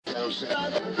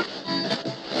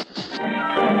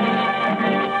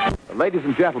Ladies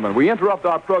and gentlemen, we interrupt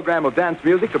our program of dance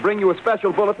music to bring you a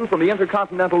special bulletin from the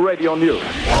Intercontinental Radio News.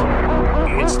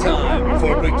 It's time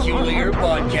for Peculiar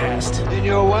Podcast. In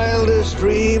your wildest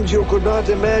dreams, you could not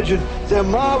imagine the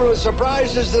marvelous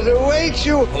surprises that await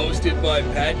you. Hosted by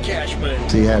Pat Cashman.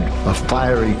 He had a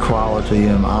fiery quality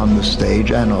on the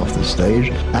stage and off the stage,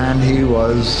 and he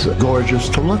was gorgeous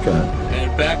to look at.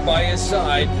 And back by his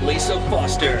side, Lisa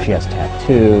Foster. She has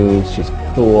tattoos, she's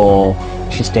cool,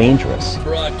 she's dangerous.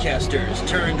 Broadcasters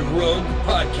turned rogue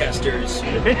podcasters.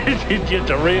 It's just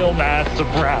a real nice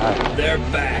surprise. They're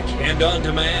back and on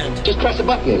demand. Just press a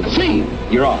button. See,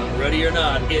 you're on. Ready or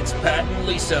not, it's Pat and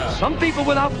Lisa. Some people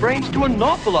without brains do an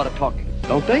awful lot of talking,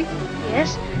 don't they?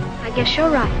 Yes, I guess you're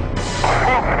right.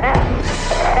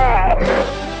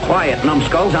 Quiet,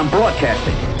 numbskulls, I'm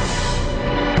broadcasting.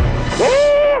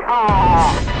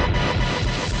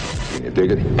 Can you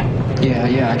dig it?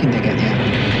 Yeah, I can dig it,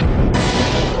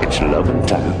 yeah. It's loving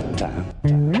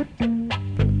time.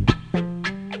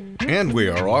 And we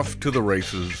are off to the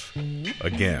races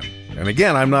again. And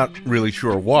again, I'm not really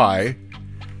sure why,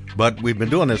 but we've been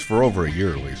doing this for over a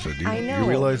year, Lisa. Do you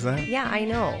realize that? Yeah, I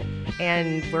know.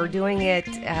 And we're doing it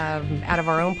out of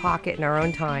our own pocket in our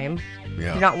own time.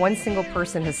 Yeah. Not one single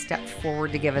person has stepped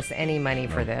forward to give us any money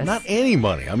for this. Not any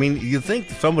money. I mean, you'd think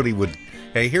somebody would,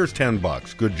 hey, here's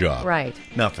 $10. Good job. Right.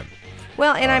 Nothing.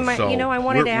 Well, and I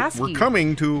wanted to ask you. We're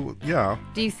coming to, yeah.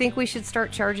 Do you think we should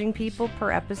start charging people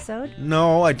per episode?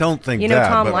 No, I don't think that. You know,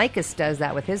 Tom Likas does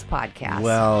that with his podcast.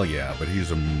 Well, yeah, but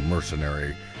he's a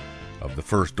mercenary of the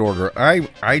first order.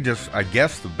 I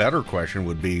guess the better question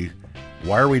would be,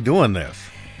 why are we doing this?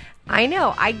 I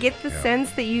know. I get the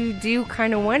sense that you do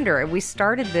kind of wonder. We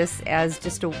started this as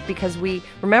because we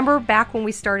remember back when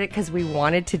we started because we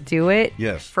wanted to do it.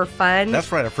 Yes. For fun.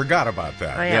 That's right. I forgot about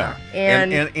that. Oh, yeah.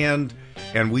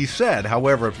 And we said,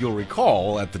 however, if you'll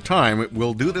recall at the time,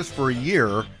 we'll do this for a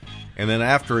year, and then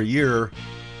after a year,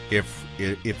 if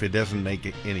it doesn't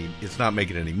make it's not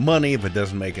making any money, if it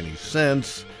doesn't make any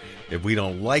sense, if we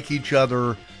don't like each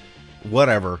other,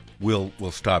 whatever, we'll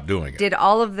stop doing it. Did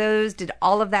all of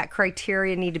that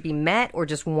criteria need to be met, or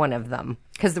just one of them?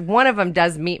 Because one of them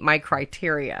does meet my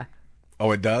criteria.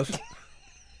 Oh, it does?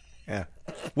 Yeah.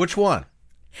 Which one?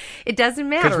 It doesn't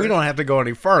matter. Because we don't have to go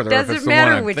any farther if it's the one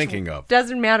I'm thinking of.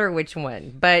 Doesn't matter which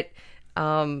one. But,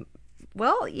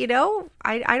 well, you know,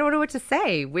 I don't know what to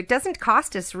say. It doesn't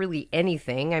cost us really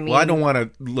anything. I mean, well, I don't want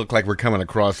to look like we're coming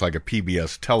across like a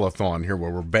PBS telethon here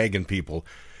where we're begging people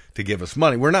to give us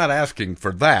money. We're not asking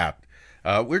for that.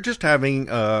 We're just having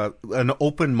an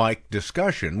open mic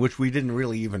discussion, which we didn't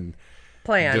really even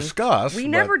discuss. We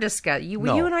never discuss. You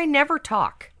and I never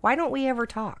talk. Why don't we ever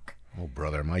talk? Oh,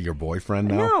 brother, am I your boyfriend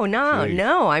now?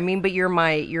 No. I mean, but you're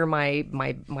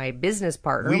my business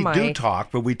partner. We do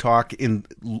talk, but we talk in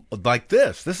like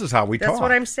this. This is how we talk. That's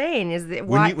what I'm saying. Is that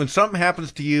when something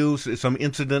happens to you, some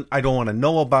incident, I don't want to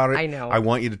know about it. I know. I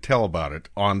want you to tell about it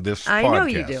on this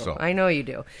podcast. I know you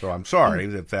do. So I'm sorry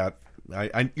that.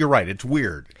 You're right. It's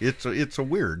weird. It's a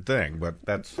weird thing, but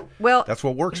that's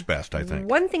what works best, I think.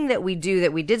 One thing that we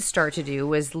did start to do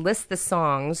was list the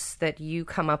songs that you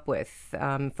come up with.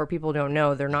 For people who don't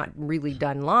know, they're not really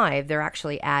done live. They're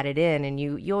actually added in, and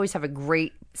you always have a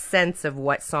great sense of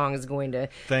what song is going to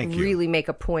really make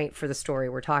a point for the story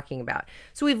we're talking about.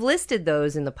 So we've listed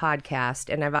those in the podcast,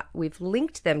 and we've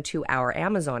linked them to our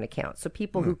Amazon account. So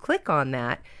people who click on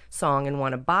that song and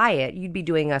want to buy it, you'd be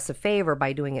doing us a favor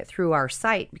by doing it through our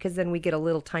site, because then we get a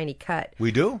little tiny cut.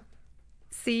 We do?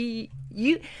 See,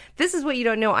 this is what you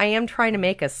don't know. I am trying to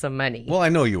make us some money. Well, I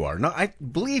know you are. No,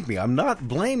 believe me, I'm not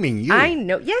blaming you. I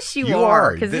know. Yes, you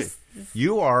are.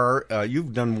 You are.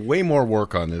 You've done way more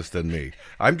work on this than me.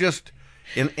 I'm just,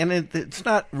 and it's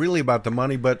not really about the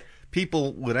money, but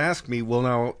people would ask me, well,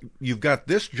 now you've got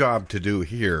this job to do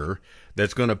here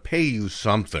that's going to pay you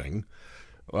something.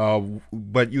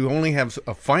 But you only have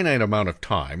a finite amount of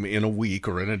time in a week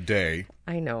or in a day.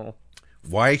 I know.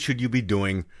 Why should you be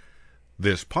doing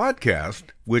this podcast,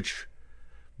 which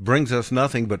brings us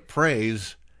nothing but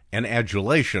praise and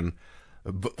adulation,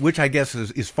 which I guess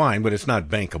is fine, but it's not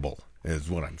bankable, is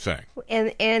what I'm saying.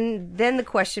 And then the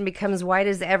question becomes, why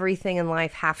does everything in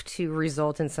life have to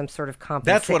result in some sort of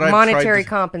monetary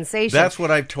compensation? That's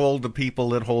what I've told the people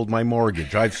that hold my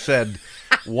mortgage. I've said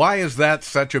Why is that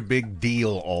such a big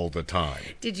deal all the time?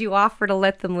 Did you offer to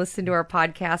let them listen to our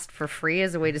podcast for free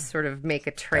as a way to sort of make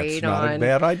a trade on? That's not a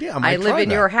bad idea. I live in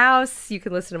your house. You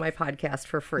can listen to my podcast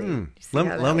for free.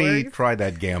 Let me try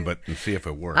that gambit and see if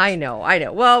it works. I know.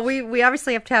 Well, we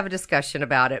obviously have to have a discussion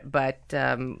about it, but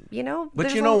you know.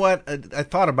 But you know what? I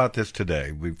thought about this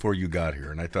today before you got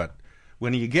here, and I thought,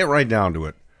 when you get right down to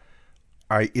it,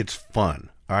 it's fun.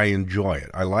 I enjoy it.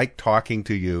 I like talking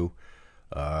to you,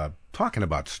 talking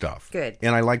about stuff. Good.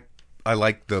 And I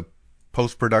like the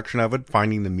post-production of it,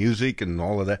 finding the music and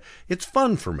all of that. It's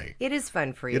fun for me. It is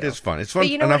fun for you. It is fun. It's fun,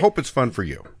 you know and I hope it's fun for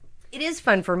you. It is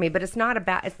fun for me, but it's not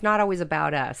always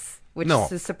about us, which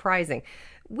is surprising.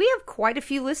 We have quite a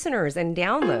few listeners and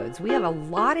downloads. We have a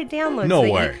lot of downloads. No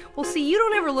way. Well, see, you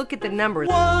don't ever look at the numbers.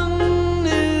 One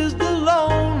is the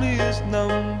loneliest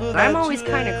number. I'm always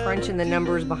kind of crunching the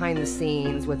numbers behind the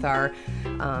scenes with our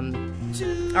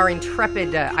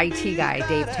intrepid IT guy,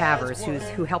 Dave Tavers,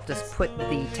 who helped us put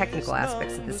the technical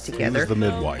aspects of this together. He was the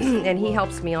midwife. And he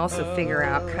helps me also figure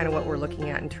out kind of what we're looking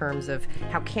at in terms of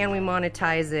how can we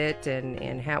monetize it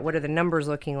and what are the numbers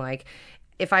looking like.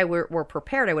 If I were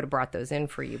prepared, I would have brought those in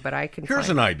for you, but I can. Here's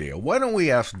an idea. Why don't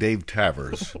we ask Dave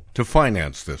Tavers to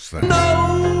finance this thing?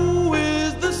 No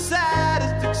is the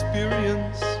saddest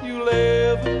experience you'll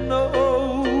ever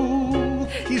know.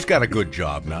 He's got a good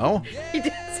job now. He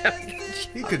does have a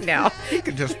good job now. He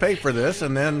could just pay for this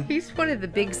and then. He's one of the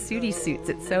big sooty suits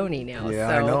at Sony now. Yeah,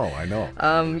 so, I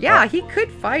know. He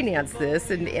could finance this,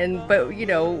 but you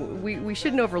know, we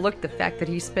shouldn't overlook the fact that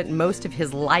he spent most of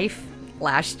his life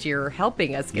last year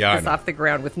helping us get this off the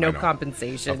ground with no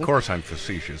compensation. Of course I'm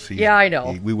facetious. I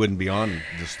know. We wouldn't be on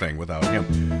this thing without him.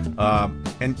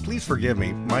 And please forgive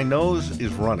me, my nose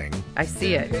is running. I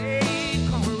see it. Hey,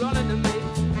 come running to me.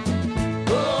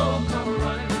 Oh, come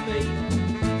running to me.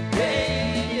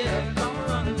 Hey, yeah, come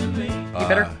running to me.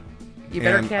 You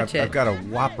better catch it. I've got a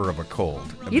whopper of a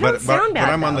cold. You don't sound bad,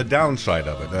 but I'm though. on the downside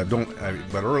of it.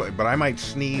 But I might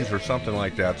sneeze or something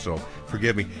like that. So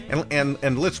forgive me.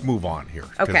 And let's move on here.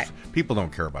 Okay. People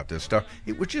don't care about this stuff.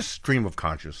 It was just stream of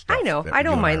conscious stuff. I know. I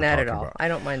don't mind that at all. I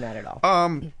don't mind that at all.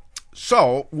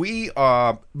 So we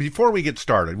before we get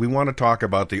started, we want to talk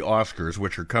about the Oscars,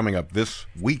 which are coming up this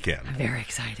weekend. I'm very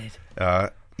excited.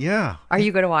 Yeah. Are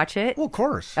you going to watch it? Well, of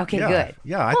course. Okay, yeah. good.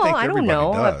 Yeah, I think everybody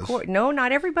does. Of course. No,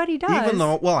 not everybody does. Even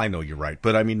though, I know you're right,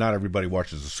 but I mean, not everybody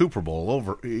watches the Super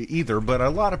Bowl either, but a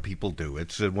lot of people do.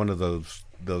 It's one of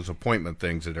those appointment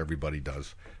things that everybody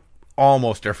does.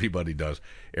 Almost everybody does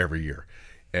every year.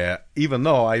 Even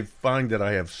though I find that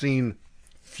I have seen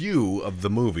few of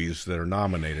the movies that are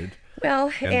nominated.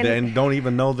 Well, and don't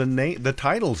even know the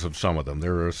titles of some of them.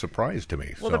 They're a surprise to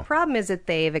me. Well, the problem is that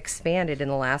they've expanded in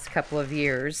the last couple of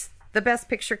years the Best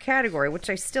Picture category, which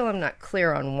I still am not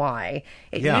clear on why.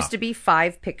 It used to be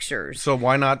 5 pictures. So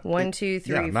why not 1, 2,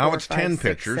 3, 4, now it's 5, 10 6,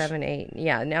 pictures. 7, 8.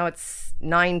 Yeah, now it's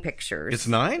 9 pictures. It's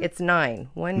 9? It's 9.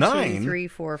 1, 2, 3,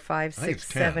 4, 5, 6,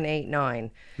 7, 8,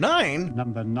 9. 9?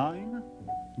 Number 9.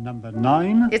 Number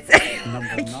 9. It's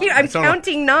I'm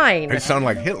counting 9. You sound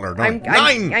like Hitler. I'm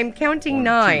counting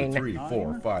 9. 1, 2, 3,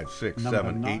 4, 5, 6,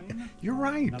 7, 8. You're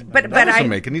right. But that doesn't I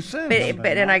make any sense.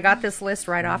 And I got this list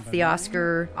right off the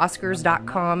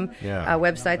Oscars.com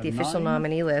website, the official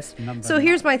nominee list. So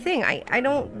here's my thing. I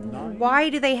don't. Why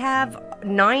do they have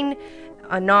 9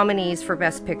 nominees for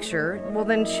Best Picture? Well,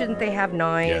 then shouldn't they have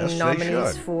 9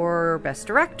 nominees for Best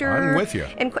Director? I'm with you.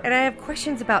 And I have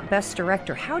questions about Best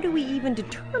Director. How do we even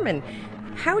determine?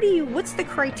 What's the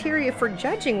criteria for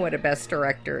judging what a Best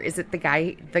Director? Is it the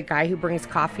guy who brings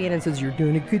coffee in and says, "You're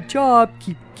doing a good job,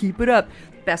 keep it up,"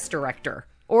 Best Director?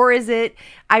 Or is it,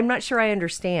 I'm not sure I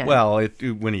understand. Well,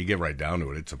 when you get right down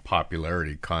to it, it's a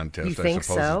popularity contest, you think I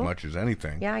suppose, so? As much as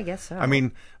anything. Yeah, I guess so. I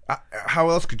mean, how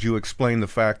else could you explain the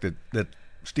fact that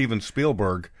Steven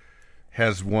Spielberg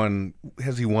has won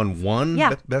one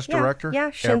Best Director? Yeah,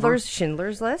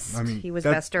 Schindler's List. I mean, he was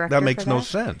Best Director. That makes no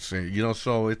sense.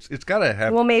 So it's got to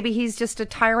have. Well, maybe he's just a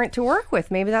tyrant to work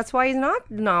with. Maybe that's why he's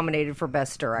not nominated for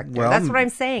Best Director. Well, that's what I'm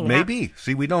saying. Maybe.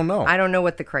 See, we don't know. I don't know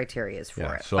what the criteria is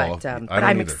for it, so but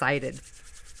I'm excited.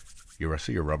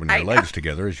 You're rubbing your legs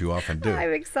together, as you often do.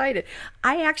 I'm excited.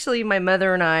 My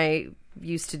mother and I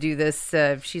used to do this.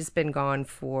 She's been gone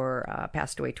for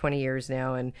passed away 20 years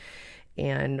now, and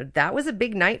that was a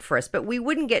big night for us. But we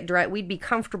wouldn't get dressed. We'd be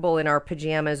comfortable in our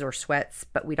pajamas or sweats,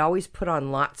 but we'd always put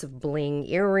on lots of bling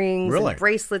earrings and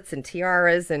bracelets and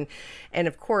tiaras. And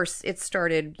of course, it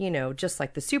started, just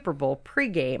like the Super Bowl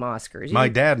pregame Oscars. My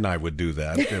dad and I would do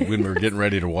that when we were getting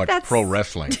ready to watch pro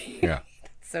wrestling. Yeah.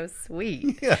 So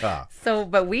sweet. Yeah.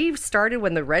 But we started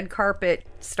when the red carpet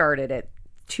started at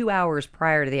 2 hours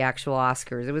prior to the actual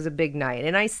Oscars. It was a big night,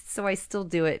 and I still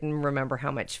do it and remember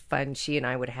how much fun she and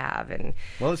I would have. And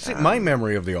well, see, my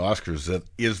memory of the Oscars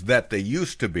is that they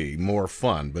used to be more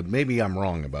fun, but maybe I'm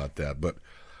wrong about that. But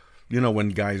you know, when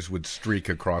guys would streak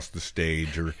across the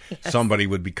stage, or somebody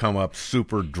would become up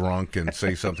super drunk and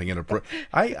say something inappropriate,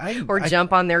 or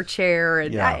jump on their chair.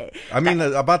 And yeah,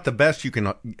 about the best you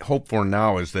can hope for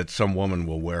now is that some woman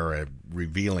will wear a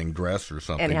revealing dress or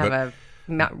something and have a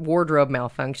wardrobe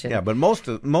malfunction. Yeah, but most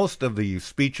of the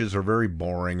speeches are very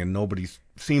boring, and nobody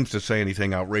seems to say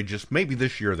anything outrageous. Maybe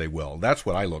this year they will. That's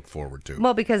what I look forward to.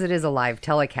 Well, because it is a live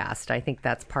telecast, I think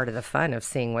that's part of the fun of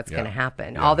seeing what's going to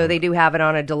happen. Yeah. Although they do have it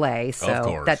on a delay,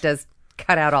 so that does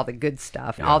cut out all the good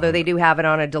stuff. Yeah. Although they do have it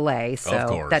on a delay,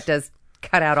 so that does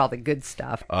cut out all the good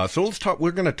stuff. So let's talk.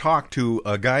 We're going to talk to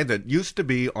a guy that used to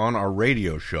be on our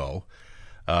radio show.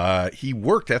 He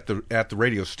worked at the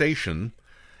radio station.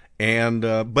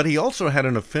 But he also had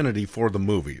an affinity for the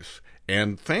movies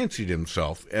and fancied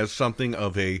himself as something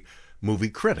of a movie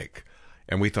critic.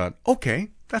 And we thought, okay,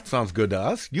 that sounds good to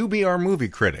us. You be our movie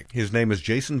critic. His name is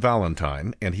Jason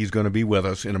Valentine, and he's going to be with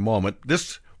us in a moment.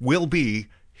 This will be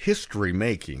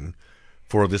history-making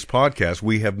for this podcast.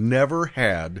 We have never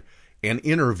had an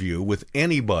interview with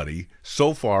anybody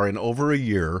so far in over a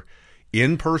year,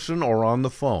 in person or on the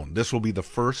phone. This will be the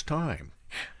first time.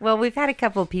 Well, we've had a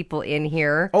couple of people in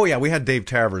here. Oh, yeah, we had Dave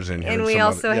Travers in here. And we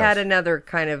also had another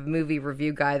kind of movie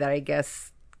review guy that I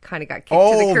guess kind of got kicked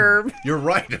to the curb. You're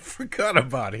right. I forgot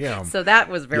about him. So that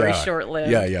was very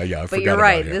short-lived. Yeah. But you're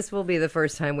right. This will be the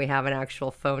first time we have an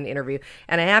actual phone interview.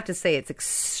 And I have to say, it's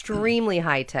extremely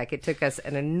high-tech. It took us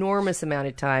an enormous amount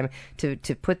of time to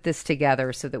put this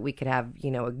together so that we could have,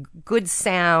 a good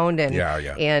sound. And,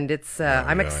 and it's,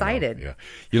 I'm excited. Yeah.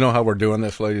 You know how we're doing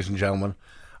this, ladies and gentlemen?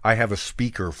 I have a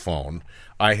speaker phone.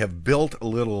 I have built a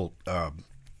little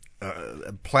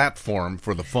platform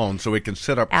for the phone so it can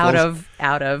sit up out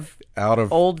of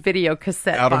old video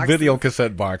cassette boxes. Out of video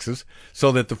cassette boxes,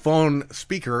 so that the phone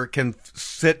speaker can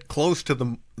sit close to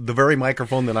the very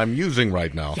microphone that I'm using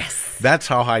right now. Yes. That's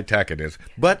how high tech it is.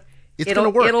 But it's going to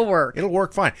work. It'll work. It'll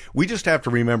work fine. We just have to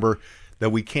remember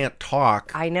that we can't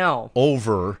talk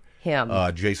over him,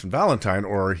 Jason Valentine,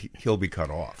 or he'll be cut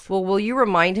off. Well, will you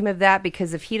remind him of that?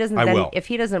 Because if he doesn't, if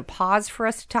he doesn't pause for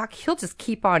us to talk, he'll just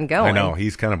keep on going. I know,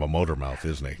 he's kind of a motor mouth,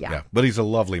 isn't he? Yeah. But he's a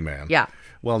lovely man. Yeah.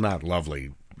 Well, not lovely,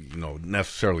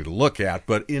 necessarily to look at,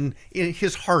 but in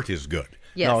his heart is good.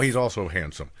 Yes. No, he's also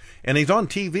handsome. And he's on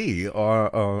TV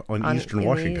on Eastern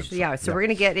Washington. So we're going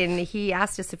to get in. He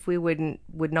asked us if we would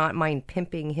not mind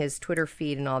pimping his Twitter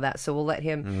feed and all that, so we'll let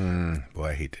him. Boy,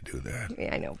 I hate to do that.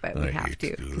 Yeah, I know, but we have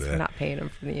to because we're not paying him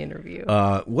for the interview.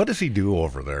 What does he do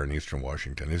over there in Eastern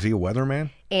Washington? Is he a weatherman?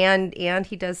 And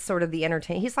he does sort of the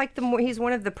entertainment. He's like he's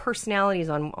one of the personalities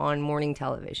on morning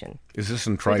television. Is this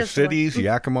in Tri-Cities,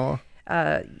 Yakima?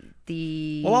 Well,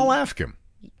 I'll ask him.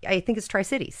 I think it's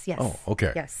Tri-Cities, yes. Oh,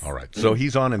 okay. Yes. All right. So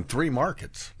he's on in 3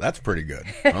 markets. That's pretty good.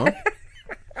 Huh?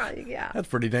 Yeah. That's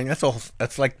pretty dang.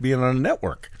 That's like being on a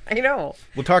network. I know.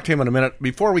 We'll talk to him in a minute.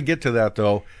 Before we get to that,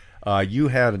 though, you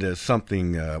had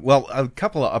something, a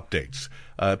couple of updates.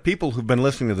 People who've been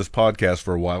listening to this podcast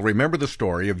for a while remember the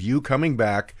story of you coming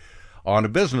back on a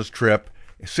business trip,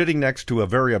 sitting next to a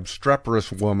very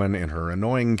obstreperous woman and her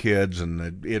annoying kids,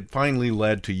 and it finally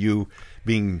led to you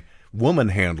being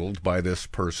woman-handled by this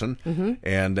person,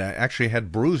 and actually had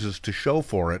bruises to show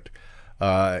for it,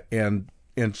 and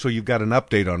so you've got an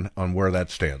update on where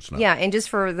that stands now. Yeah, and just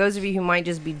for those of you who might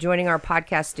just be joining our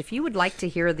podcast, if you would like to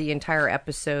hear the entire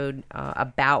episode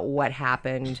about what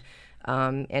happened,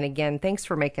 and again, thanks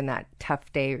for making that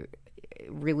tough day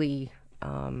really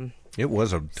it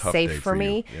was a tough safe day for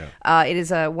me. Yeah. It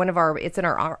is it's in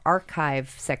our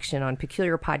archive section on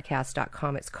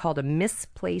peculiarpodcast.com. It's called A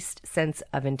Misplaced Sense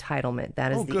of Entitlement.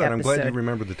 That is the good. episode. I'm glad you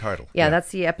remembered the title. Yeah,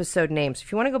 that's the episode name. So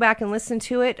if you want to go back and listen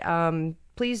to it,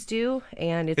 please do.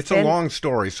 And it's a long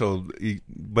story,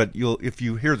 but if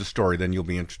you hear the story, then you'll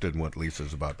be interested in what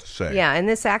Lisa's about to say. Yeah, and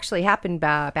this actually happened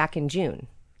back in June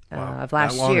of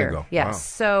last that long year. Ago. Yes. Wow.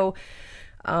 So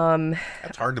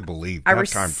that's hard to believe. I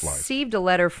Time flies. received a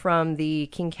letter from the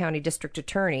King County District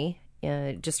Attorney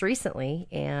just recently,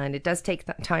 and it does take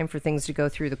time for things to go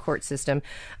through the court system.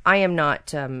 I am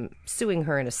not suing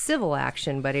her in a civil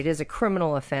action, but it is a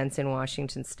criminal offense in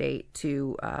Washington State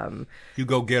to you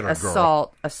go get her,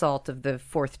 assault of the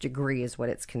 4th degree is what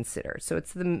it's considered. So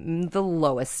it's the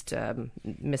lowest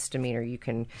misdemeanor you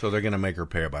can. So they're going to make her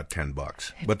pay about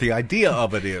 $10. But the idea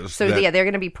of it is they're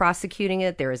going to be prosecuting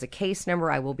it. There is a case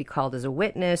number. I will be called as a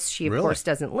witness. She of course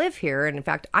doesn't live here, and in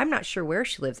fact, I'm not sure where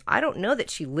she lives. I don't know that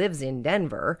she lives in in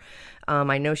Denver.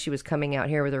 I know she was coming out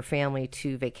here with her family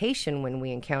to vacation when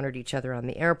we encountered each other on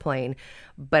the airplane,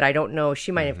 but I don't know.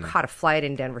 She might have caught a flight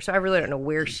in Denver, so I really don't know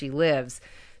where she lives.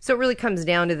 So it really comes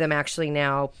down to them actually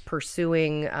now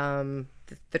pursuing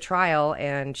the trial,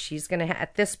 and she's going to,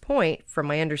 at this point, from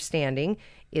my understanding,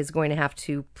 is going to have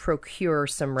to procure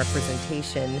some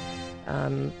representation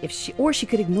if she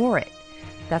could ignore it.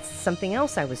 That's something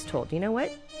else I was told. You know what?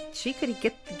 She could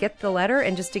get the letter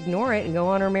and just ignore it and go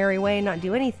on her merry way and not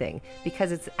do anything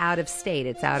because it's out of state.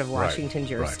 It's out of Washington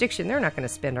jurisdiction. They're not going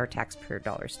to spend our taxpayer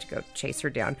dollars to go chase her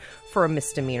down for a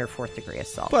misdemeanor 4th-degree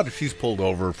assault. But if she's pulled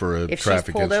over for a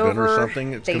traffic incident or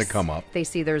something, it's going to come up. They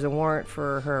see there's a warrant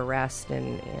for her arrest,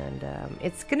 and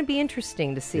it's going to be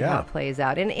interesting to see how it plays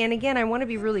out. And again, I want to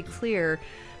be really clear.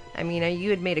 I mean, you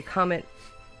had made a comment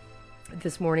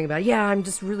this morning about, I'm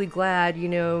just really glad,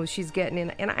 she's getting in.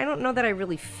 And I don't know that I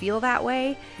really feel that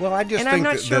way. Well, I just think I'm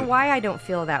not sure why I don't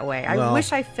feel that way. I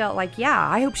wish I felt like,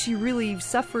 I hope she really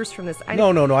suffers from this.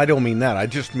 No, I don't mean that. I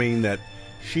just mean that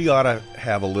she ought to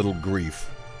have a little grief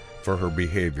for her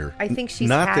behavior. I think she's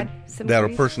not had that, some that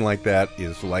grief. A person like that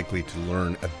is likely to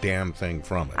learn a damn thing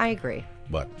from it. I agree.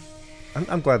 But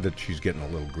I'm glad that she's getting a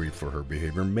little grief for her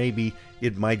behavior. Maybe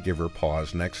it might give her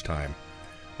pause next time.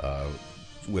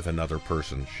 With another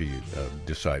person, she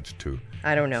decides to.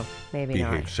 I don't know. Maybe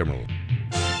behave not. Similarly.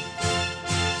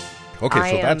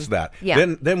 Okay, so that's that. Yeah.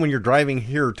 Then when you're driving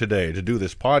here today to do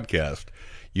this podcast,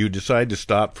 you decide to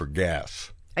stop for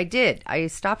gas. I did. I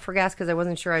stopped for gas because I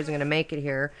wasn't sure I was going to make it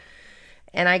here.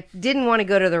 And I didn't want to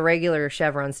go to the regular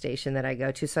Chevron station that I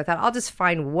go to, so I thought I'll just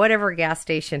find whatever gas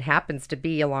station happens to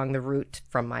be along the route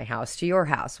from my house to your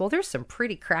house. Well, there's some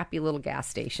pretty crappy little gas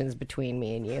stations between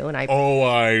me and you, and I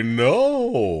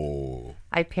know.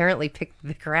 I apparently picked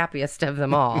the crappiest of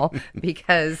them all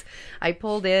because I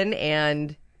pulled in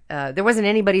and there wasn't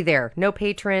anybody there. No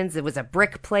patrons. It was a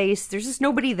brick place. There's just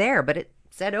nobody there, but it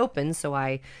said open, so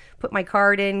I put my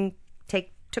card in,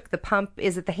 took the pump.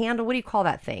 Is it the handle? What do you call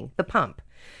that thing? The pump,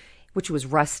 which was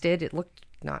rusted. It looked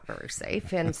not very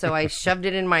safe. And so I shoved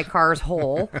it in my car's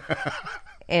hole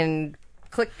and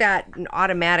clicked that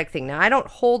automatic thing. Now, I don't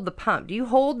hold the pump. Do you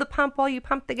hold the pump while you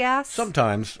pump the gas?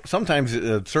 Sometimes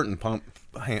certain pump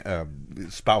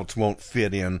spouts won't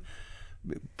fit in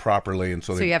properly, and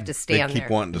so you have to stand they keep there.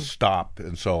 wanting to stop,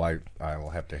 and so I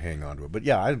will have to hang on to it. But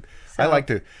I like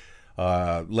to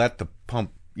let the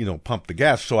pump pump the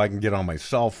gas so I can get on my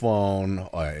cell phone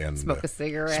and smoke a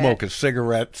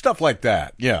cigarette, stuff like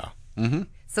that. Yeah. Mm-hmm.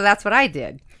 So that's what I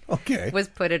did. Okay. Was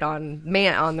put it on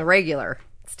the regular.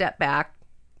 Step back,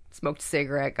 smoked a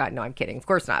cigarette. No, I'm kidding. Of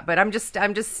course not. But I'm just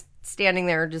standing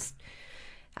there, just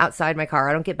outside my car.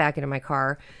 I don't get back into my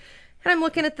car. And I'm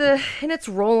looking at and it's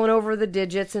rolling over the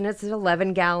digits, and it's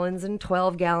 11 gallons and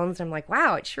 12 gallons. I'm like,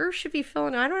 wow, it sure should be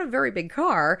filling. I don't have a very big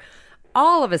car.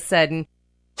 All of a sudden,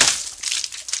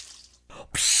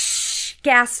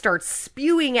 gas starts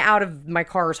spewing out of my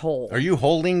car's hole. Are you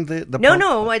holding the pump?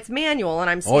 No, it's manual, and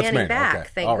I'm standing back. Okay.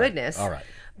 Thank goodness. All right.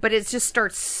 But it just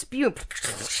starts spewing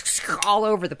all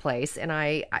over the place, and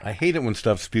I hate it when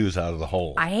stuff spews out of the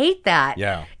hole. I hate that.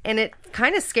 Yeah. And it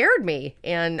kind of scared me,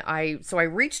 and so I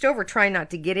reached over, trying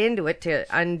not to get into it, to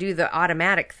undo the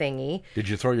automatic thingy. Did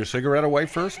you throw your cigarette away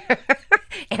first?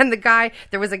 And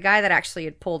there was a guy that actually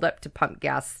had pulled up to pump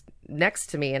gas next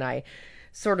to me, and I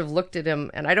sort of looked at him,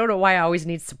 and I don't know why I always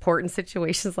need support in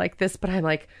situations like this, but I'm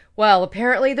like, well,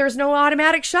 apparently there's no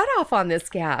automatic shutoff on this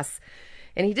gas.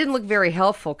 And he didn't look very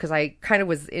helpful because I kind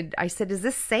of I said, is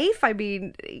this safe? I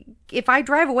mean, if I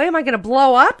drive away, am I going to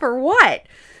blow up or what?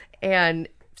 And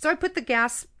so I put the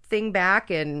gas thing back,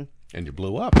 and you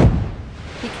blew up.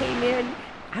 He came in.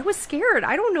 I was scared.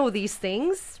 I don't know these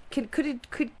things.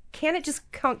 Can it just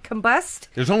combust?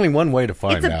 There's only one way to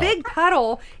find out. It's a big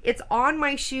puddle. It's on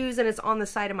my shoes, and it's on the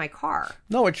side of my car.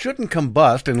 No, it shouldn't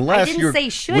combust unless I didn't say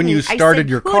shouldn't. When you started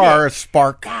your car, a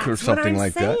spark or That's something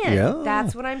like that. Yeah,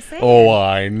 that's what I'm saying. Oh,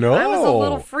 I know. I was a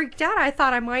little freaked out. I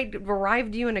thought I might have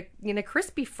arrived you in a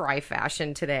crispy fry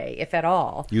fashion today, if at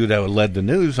all. You'd have led the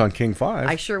news on King 5.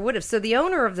 I sure would have. So the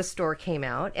owner of the store came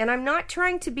out, and I'm not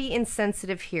trying to be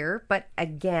insensitive here, but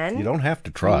again, you don't have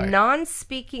to try.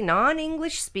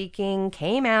 Non-English speaking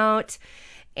came out,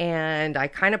 and I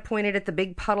kind of pointed at the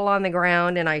big puddle on the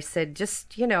ground, and I said,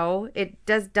 just, it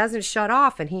doesn't shut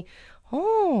off. And he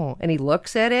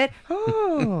looks at it.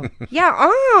 Oh,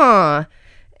 yeah,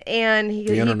 and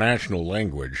the international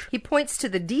language. He points to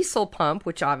the diesel pump,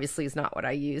 which obviously is not what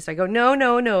I used. I go,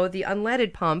 no, the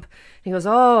unleaded pump. And he goes,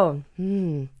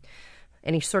 and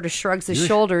he sort of shrugs his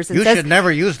shoulders and says, you should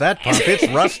never use that pump. It's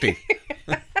rusty.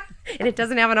 and it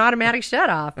doesn't have an automatic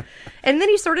shut-off. And then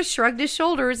he sort of shrugged his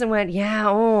shoulders and went, yeah,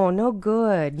 oh, no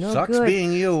good, no Sucks good.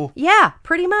 being you. Yeah,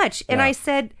 pretty much. And Yeah. I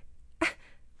said,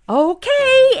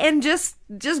 okay, and just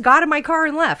got in my car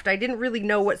and left. I didn't really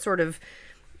know what sort of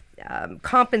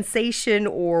compensation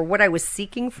or what I was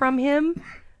seeking from him.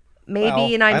 Maybe,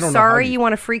 Well, and I I'm don't know sorry, how you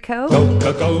want a free Coke?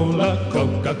 Coca-Cola,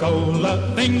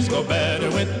 things go better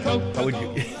with Coke. How would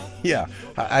you? Yeah,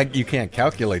 you can't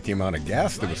calculate the amount of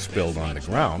gas that was spilled on the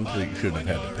ground. That you shouldn't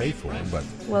have had to pay for, but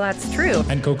Well, that's true.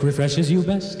 And Coke refreshes you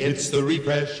best. It's the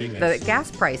refreshing. The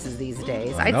gas prices these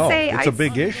days, I know. It's a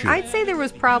big issue. I'd say there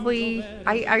was probably,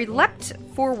 I leapt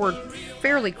forward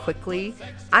fairly quickly.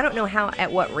 I don't know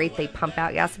at what rate they pump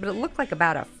out gas, but it looked like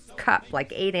about a cup,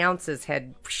 like 8 ounces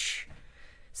had,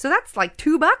 so that's like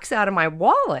 $2 out of my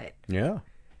wallet. yeah.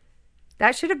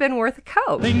 That should have been worth a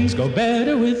Coke. Things go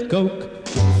better with Coke.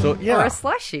 So yeah, Or a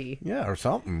slushie. yeah, or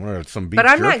something, or some beef But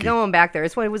I'm jerky. not going back there.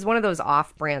 It was one of those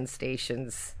off-brand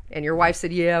stations. And your wife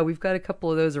said, yeah, we've got a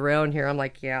couple of those around here. I'm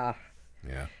like, yeah.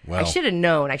 Yeah, well, I should have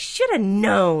known. I should have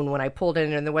known when I pulled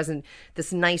in and there wasn't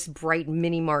this nice, bright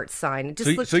mini mart sign. It just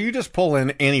looked... so you just pull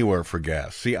in anywhere for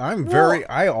gas. See,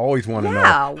 I always want to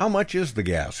know, how much is the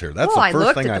gas here? That's the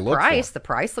first thing I look for. The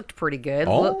price looked pretty good.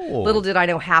 Oh. Little did I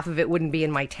know half of it wouldn't be in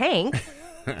my tank.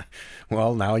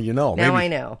 Well, now you know. Now I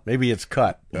know. Maybe it's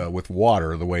cut with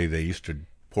water the way they used to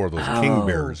pour those King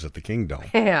beers at the Kingdom.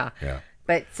 Yeah. Yeah.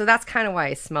 But so that's kind of why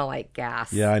I smell like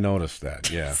gas. Yeah, I noticed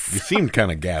that. Yeah, you seemed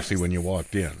kind of gassy when you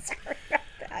walked in.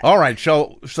 All right,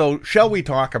 so shall we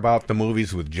talk about the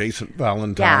movies with Jason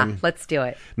Valentine? Yeah, let's do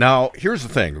it. Now, here's the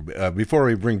thing. Before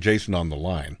we bring Jason on the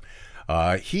line,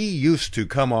 he used to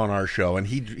come on our show, and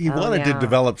he wanted to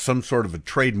develop some sort of a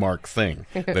trademark thing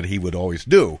that he would always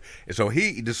do. So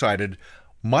he decided,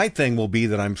 my thing will be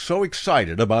that I'm so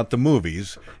excited about the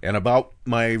movies and about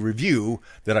my review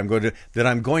that I'm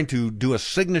going to do a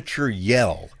signature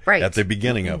yell at the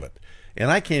beginning of it.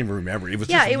 And I can't even remember. It was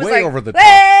just it was way like, over the top.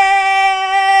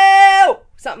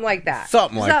 Something like that.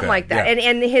 Something like that. Yeah.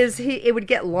 And it would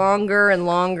get longer and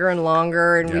longer and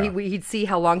longer, and he'd see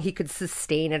how long he could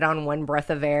sustain it on one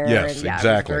breath of air. Yes, and, exactly.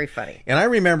 It was very funny. And I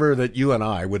remember that you and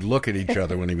I would look at each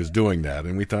other when he was doing that,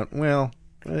 and we thought, well,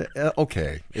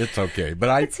 okay, it's okay.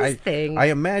 But it's his thing. I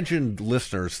imagined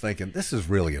listeners thinking, this is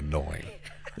really annoying.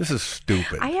 This is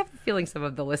stupid. I have a feeling some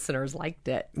of the listeners liked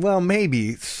it. Well,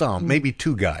 maybe some, maybe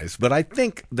two guys. But I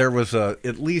think there was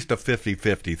at least a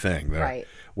 50-50 thing there. Right.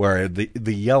 Where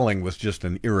the yelling was just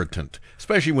an irritant,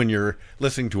 especially when you're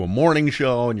listening to a morning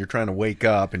show and you're trying to wake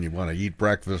up and you want to eat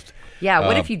breakfast. Yeah,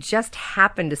 what if you just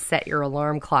happened to set your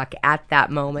alarm clock at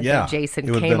that moment that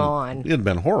Jason came on? It would have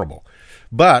been horrible.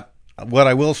 But what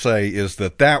I will say is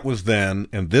that was then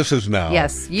and this is now.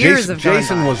 Yes, years have gone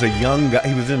Jason by. was a young guy.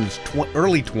 He was in his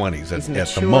early 20s at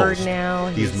the most. Now.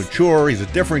 He's mature. He's a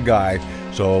different guy.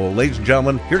 So, ladies and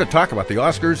gentlemen, here to talk about the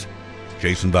Oscars,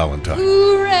 Jason Valentine.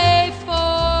 Hooray for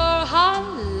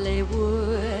Hollywood.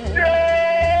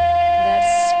 That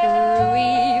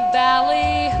screwy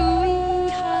ballyhooey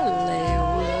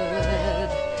Hollywood,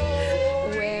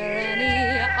 where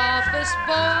any office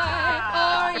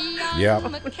boy or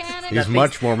young mechanic. He's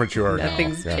much more mature now.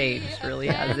 Nothing's changed, really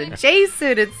hasn't.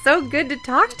 Jason, it's so good to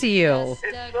talk to you.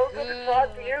 It's so good to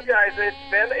talk to you guys.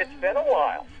 It's been a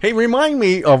while. Hey, remind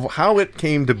me of how it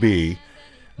came to be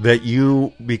that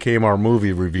you became our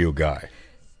movie review guy.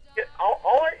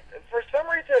 For some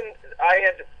reason, I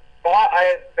had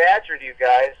badgered you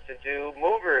guys to do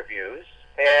movie reviews,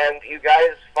 and you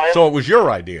guys finally. So it was your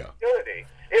idea.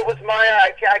 It was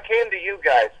I came to you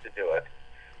guys to do it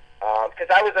because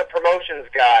I was a promotions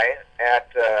guy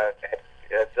at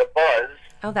the Buzz.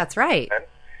 Oh, that's right.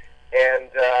 And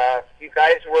you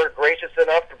guys were gracious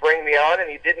enough to bring me on, and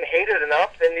you didn't hate it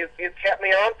enough, and you kept me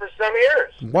on for some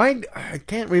years. Why? I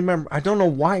can't remember. I don't know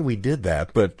why we did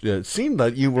that, but it seemed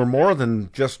that you were more than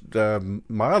just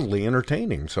mildly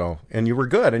entertaining. So, and you were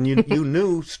good, and you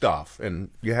knew stuff, and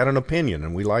you had an opinion,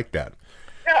 and we liked that.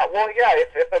 Yeah, well, yeah.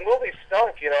 If a movie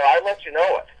stunk, I let you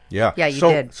know it. Yeah, yeah, you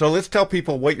did. So let's tell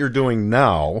people what you're doing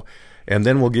now, and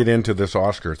then we'll get into this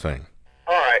Oscar thing.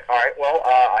 All right. Well,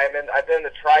 I've been in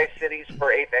the Tri-Cities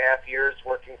for 8.5 years,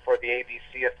 working for the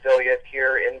ABC affiliate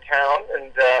here in town,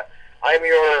 and I'm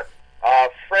your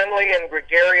friendly and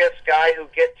gregarious guy who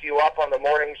gets you up on the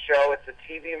morning show. It's a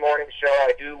TV morning show.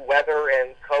 I do weather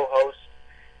and co-host,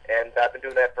 and I've been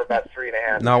doing that for about 3.5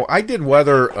 years. Now, I did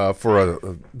weather for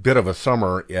a bit of a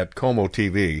summer at Como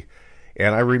TV.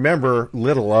 And I remember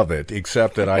little of it,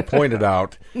 except that I pointed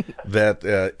out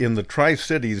that in the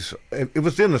Tri-Cities, it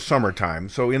was in the summertime,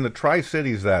 so in the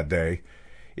Tri-Cities that day,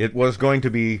 it was going to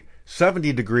be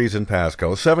 70 degrees in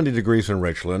Pasco, 70 degrees in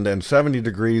Richland, and 70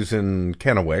 degrees in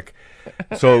Kennewick.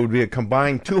 So it would be a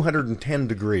combined 210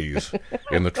 degrees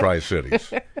in the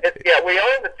Tri-Cities. Yeah, we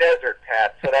are in the desert,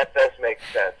 Pat, so that does make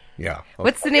sense. Yeah. Okay.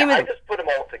 What's the name of I just put them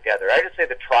all together. I just say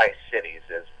the Tri-Cities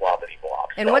is Wobbity Blob.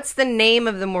 And what's the name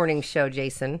of the morning show,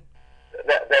 Jason?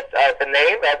 The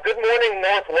name? Good Morning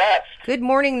Northwest. Good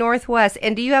Morning Northwest.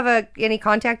 And do you have any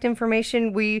contact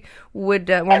information? We would,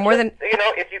 more than... You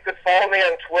know, if you could follow me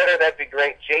on Twitter, that'd be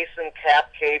great. Jason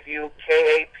Kapkevu,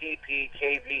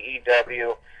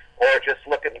 Kappkvew, or just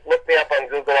look me up on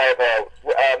Google. I have a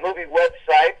movie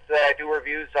website that I do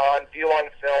reviews on, View on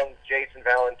Film, Jason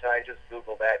Valentine. Just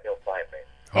Google that, and you'll find me.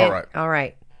 All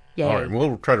right. Yay. All right.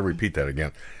 We'll try to repeat that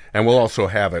again. And we'll also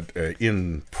have it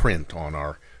in print on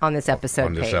this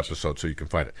episode page. So you can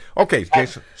find it. Okay,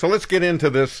 Jason, so let's get into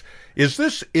this. Is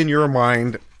this, in your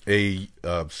mind, a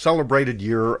celebrated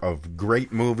year of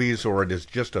great movies, or it is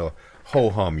just a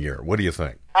ho-hum year? What do you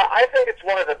think? I think it's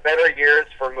one of the better years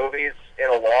for movies in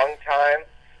a long time.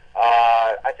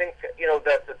 I think, you know,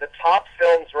 the top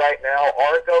films right now,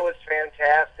 Argo is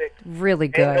fantastic. Really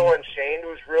good. Django Unchained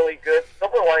was really good.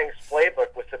 Silver Linings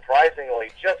Playbook was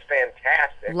surprisingly just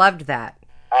fantastic. Loved that.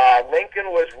 Lincoln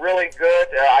was really good.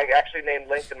 I actually named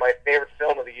Lincoln my favorite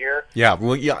film of the year. Yeah,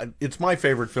 well, yeah, it's my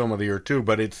favorite film of the year, too,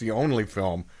 but it's the only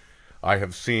film I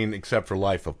have seen except for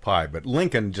Life of Pi. But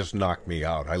Lincoln just knocked me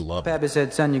out. I love it. Pappy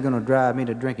said, son, you're going to drive me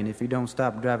to drinking if you don't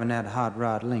stop driving that hot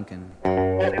rod Lincoln.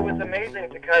 Well, it was amazing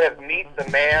to kind of meet the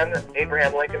man,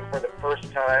 Abraham Lincoln, for the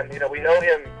first time. You know, we know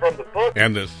him from the book.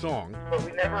 And this song. But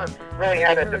we never really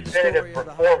had a definitive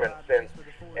performance, and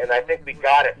I think we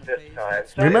got it this time.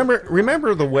 So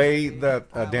remember the way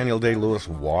that Daniel Day-Lewis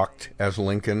walked as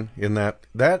Lincoln in that?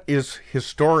 That is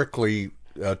historically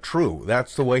true.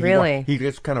 That's the way he walked. He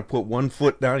just kind of put one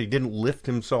foot down. He didn't lift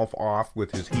himself off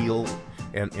with his heel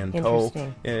and toe.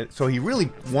 And so he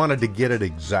really wanted to get it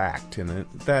exact, and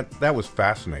that was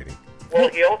fascinating. Well,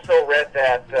 he also read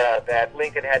that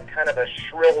Lincoln had kind of a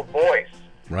shrill voice.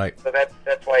 Right. So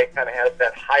that's why he kind of has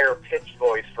that higher pitched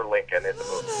voice for Lincoln in the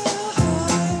movie.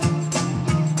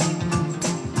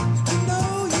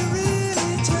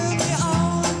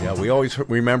 Yeah, we always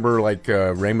remember like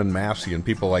Raymond Massey and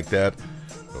people like that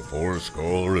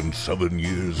 407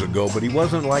 years ago, but he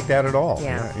wasn't like that at all.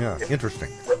 Yeah.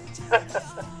 Interesting.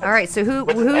 All right, so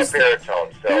who's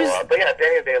baritone? But yeah,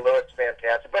 Daniel Day-Lewis,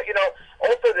 fantastic. But you know,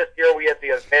 also this year we had The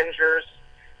Avengers,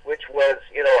 which was,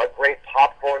 you know, a great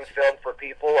popcorn film for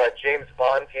people. James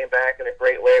Bond came back in a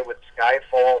great way with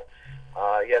Skyfall.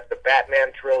 You had the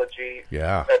Batman trilogy.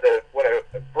 Yeah. What a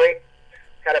great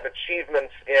kind of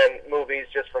achievements in movies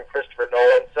just from Christopher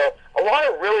Nolan. So a lot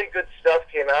of really good stuff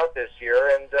came out this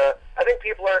year, and I think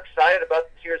people are excited about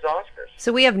this year's Oscars.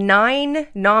 So we have 9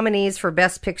 nominees for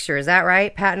Best Picture. Is that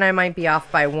right? Pat and I might be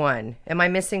off by 1. Am I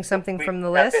missing something from the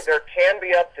list? There can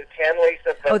be up to 10,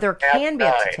 Lisa. Oh, there can be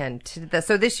up to 10.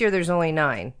 So this year there's only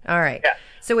 9. All right. Yeah.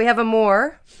 So we have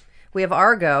Amour. We have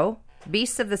Argo,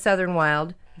 Beasts of the Southern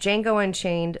Wild, Django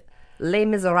Unchained, Les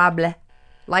Miserables,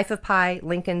 Life of Pi,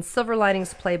 Lincoln, Silver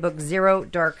Linings Playbook, Zero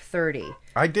Dark 30.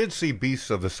 I did see Beasts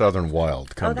of the Southern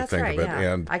Wild, come to think of it.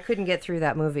 Yeah. And I couldn't get through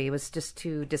that movie. It was just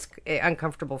too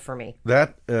uncomfortable for me.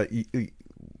 That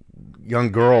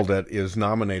young girl that is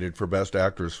nominated for Best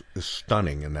Actress is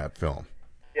stunning in that film.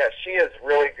 Yeah, she is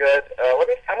really good.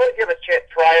 I'm going to give a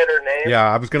try at her name.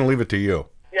 Yeah, I was going to leave it to you.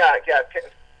 Yeah,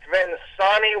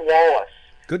 Vensani Wallace.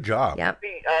 Good job. Yep.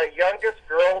 The youngest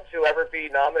girl to ever be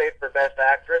nominated for Best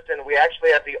Actress, and we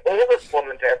actually have the oldest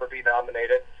woman to ever be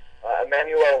nominated,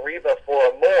 Emmanuelle Riva, for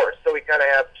Amour. So we kind of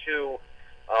have two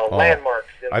landmarks.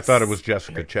 I thought it was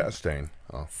Jessica Chastain.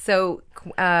 Oh. So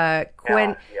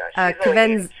Cavenzani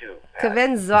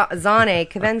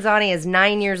is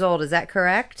 9 years old. Is that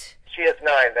correct? She is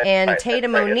 9. That's and right.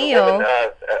 Tatum That's right. O'Neal.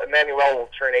 Emmanuelle will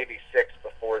turn 86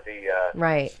 before the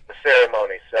right. the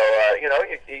ceremony. So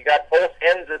you got both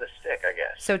ends of the stick, I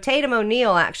guess. So Tatum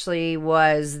O'Neal actually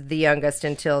was the youngest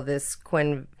until this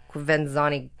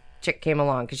Cavenzani chick came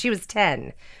along, because she was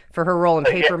 10 for her role in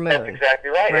Paper Moon. That's exactly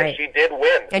right. And she did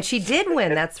win. And she did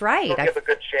win. That's right. We'll give a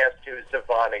good chance to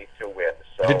Zavani to win.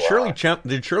 So, did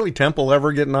Shirley Temple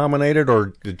ever get nominated,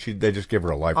 or they just give her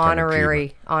a lifetime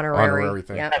honorary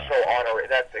thing? Yeah. Special honorary.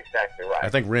 That's exactly right. I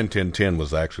think Rin Tin Tin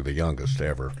was actually the youngest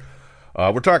ever.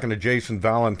 We're talking to Jason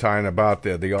Valentine about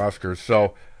the Oscars.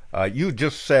 So you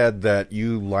just said that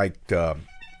you liked the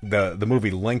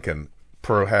movie Lincoln.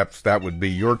 Perhaps that would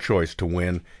be your choice to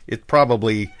win. It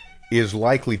probably is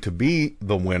likely to be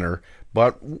the winner.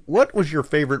 But what was your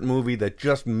favorite movie that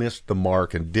just missed the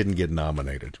mark and didn't get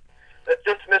nominated? That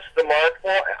just missed the Mark.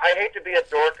 Well, I hate to be a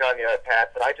dork on you,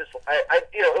 Pat, but I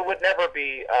it would never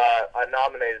be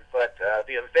nominated. But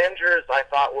The Avengers, I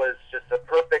thought, was just the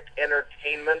perfect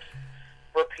entertainment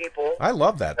for people. I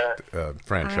love that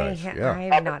franchise. I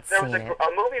have not there seen was it. a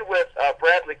movie with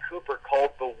Bradley Cooper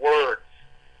called The Words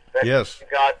that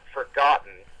got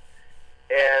forgotten,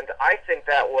 and I think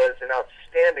that was an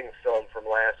outstanding film from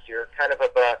last year. Kind of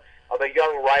a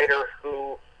young writer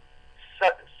who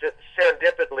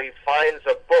serendipitously finds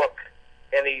a book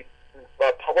and he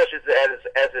publishes it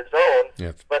as his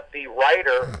own, but the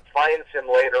writer finds him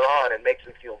later on and makes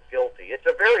him feel guilty. It's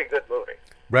a very good movie.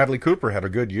 Bradley Cooper had a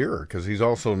good year because he's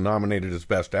also nominated as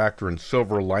Best Actor in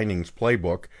Silver Linings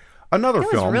Playbook, another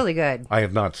film was really good. I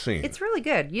have not seen. It's really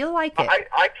good. You'll like it.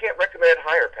 I can't recommend it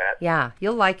higher, Pat. Yeah,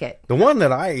 you'll like it. The one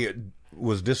that I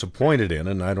was disappointed in,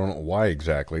 and I don't know why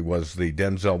exactly, was the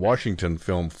Denzel Washington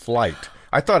film Flight.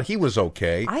 I thought he was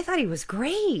okay. I thought he was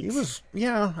great. He was,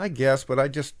 yeah, I guess, but I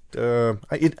just,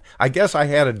 I guess I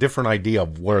had a different idea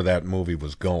of where that movie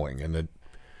was going, and it.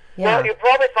 Yeah. Well, you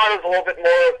probably thought it was a little bit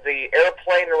more of the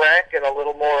airplane wreck and a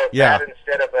little more of that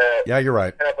instead of you're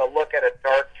right. Kind of a look at a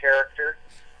dark character.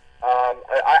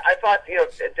 I thought,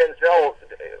 Denzel,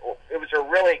 it was a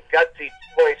really gutsy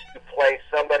choice to play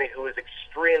somebody who is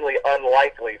extremely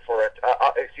unlikely for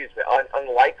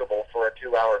unlikable for a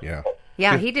 2-hour film.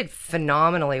 Yeah, he did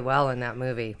phenomenally well in that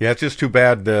movie. Yeah, it's just too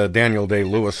bad Daniel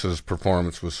Day-Lewis's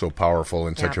performance was so powerful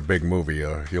in such a big movie.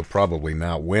 He'll probably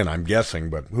not win, I'm guessing,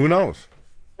 but who knows?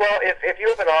 Well, if you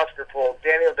have an Oscar pool,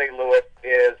 Daniel Day-Lewis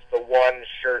is the one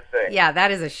sure thing. Yeah,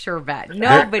 that is a sure bet.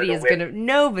 Nobody is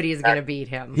gonna beat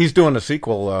him. He's doing a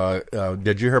sequel.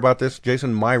 Did you hear about this,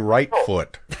 Jason? My Right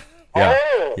Foot. Yeah.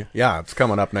 Oh. Yeah, it's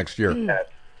coming up next year.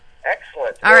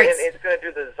 Excellent. All right. And it's going to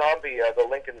do the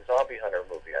Lincoln Zombie Hunter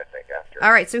movie, I think, after.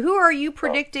 All right, so who are you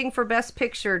predicting for Best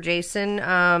Picture, Jason?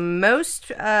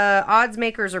 Most odds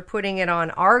makers are putting it on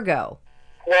Argo.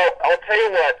 Well, I'll tell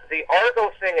you what, the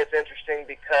Argo thing is interesting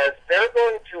because they're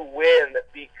going to win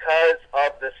because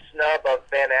of the snub of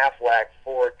Ben Affleck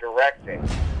for directing.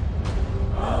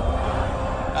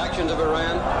 Actions of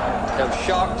Iran have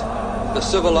shocked the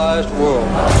civilized world.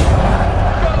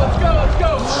 Let's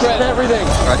go! Shred everything!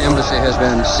 Our embassy has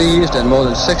been seized and more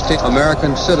than 60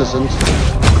 American citizens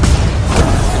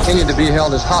continue to be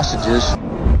held as hostages.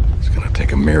 It's going to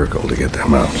take a miracle to get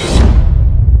them out.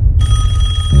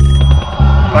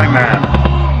 Buddy man,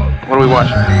 what are we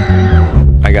watching?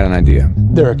 I got an idea.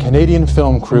 They're a Canadian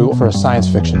film crew for a science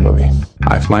fiction movie.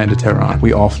 I fly into Tehran.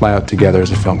 We all fly out together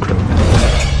as a film crew.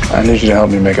 I need you to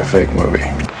help me make a fake movie.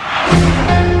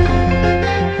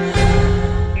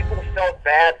 People felt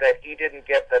bad that he didn't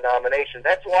get the nomination.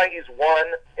 That's why he's won,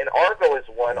 and Argo has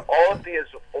won all of these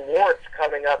awards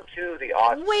coming up to the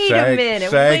Oscars. Wait a minute.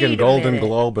 SAG and Golden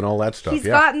Globe and all that stuff. He's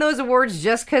gotten those awards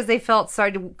just because they felt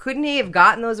sorry. Couldn't he have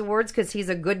gotten those awards because he's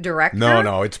a good director?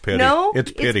 No, it's pity. No?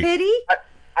 It's pity. It's pity?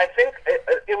 I think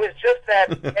it was just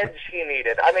that edge he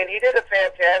needed. I mean, he did a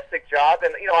fantastic job,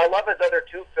 and, I love his other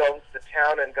two films, The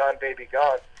Town and Gone Baby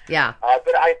Gone. Yeah.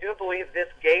 But I do believe this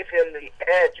gave him the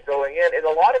edge going in. And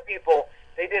a lot of people,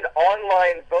 they did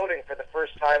online voting for the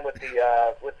first time with the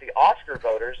Oscar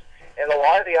voters, and a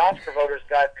lot of the Oscar voters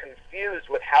got confused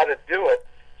with how to do it.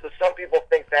 So some people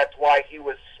think that's why he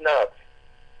was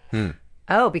snubbed.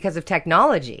 Oh, because of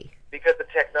technology. Because of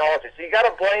technology. So you got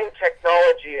to blame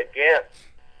technology again.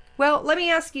 Well, let me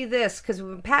ask you this, because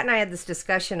Pat and I had this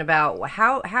discussion about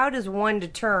how does one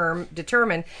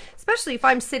determine, especially if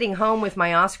I'm sitting home with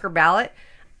my Oscar ballot,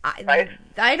 I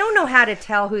don't know how to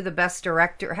tell who the best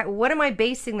director. What am I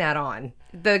basing that on?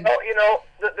 The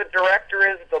director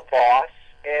is the boss,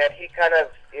 and he kind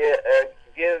of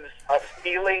gives a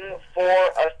feeling for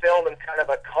a film and kind of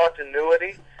a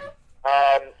continuity.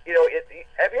 Have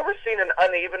you ever seen an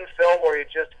uneven film where you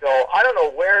just go, I don't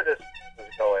know where this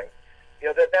is going?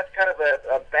 That's kind of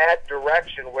a bad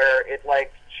direction where it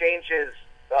changes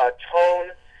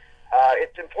tone.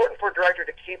 It's important for a director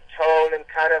to keep tone and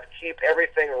kind of keep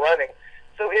everything running.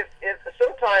 So if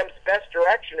sometimes best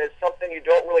direction is something you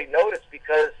don't really notice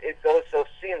because it goes so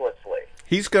seamlessly.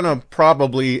 He's going to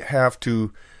probably have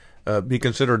to be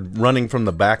considered running from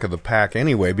the back of the pack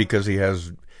anyway because he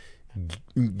has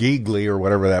Geegly or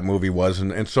whatever that movie was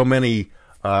and so many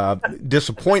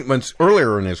disappointments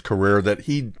earlier in his career that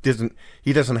he doesn't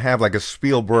have like a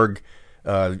Spielberg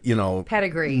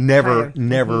pedigree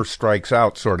never strikes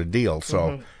out sort of deal.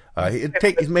 So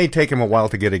it may take him a while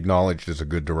to get acknowledged as a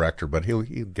good director, but he'll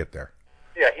get there.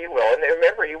 Yeah, he will. And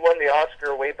remember, he won the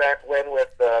Oscar way back when with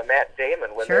Matt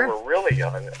Damon when they were really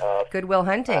young. Good Will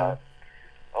Hunting.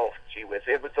 Oh, gee whiz!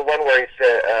 It was the one where he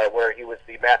said where he was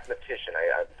the mathematician.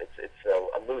 It's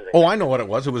a losing. Oh, I know what it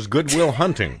was. It was Good Will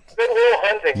Hunting. Good Will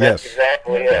Hunting. Yes. That's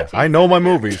exactly it. I know my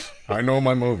movies. I know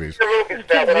my movies. The movies,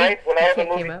 Pat. When I have a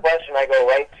movie question, I go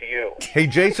right to you. Hey,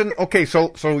 Jason. Okay,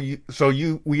 so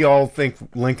we all think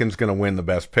Lincoln's going to win the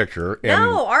Best Picture. And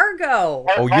No, Argo.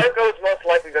 Argo's most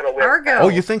likely going to win. Argo. Oh,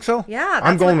 you think so? Yeah.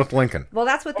 I'm going with Lincoln. Well,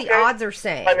 that's what the odds are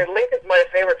saying. I mean, Lincoln's my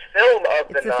favorite film of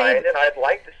the 9, and I'd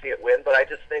like to see it win, but I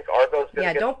just think Argo's going to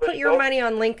Yeah, get don't put your money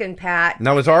on Lincoln, Pat.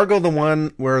 Now, is Argo the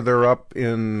one where they're up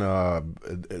in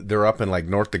like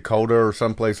North Dakota or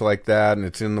someplace like that, and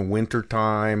it's in the winter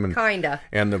time, and kinda,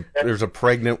 and there's a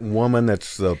pregnant woman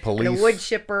that's the police, and a wood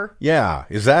chipper. Yeah,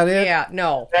 is that it? Yeah,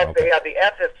 no. Okay. Yeah, the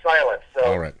F is silent, so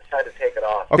all right. I decided to take it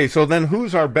off. Okay, so then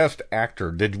who's our best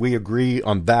actor? Did we agree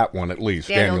on that one at least?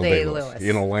 Daniel Day-Lewis.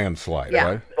 In a landslide, yeah.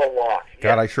 right? The lock.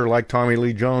 God, I sure like Tommy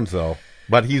Lee Jones though,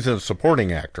 but he's a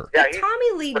supporting actor. Yeah, he's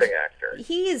Tommy Lee. Actor.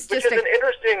 He is Which just is an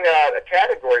interesting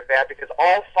category, Pat, because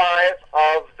all 5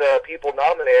 of the people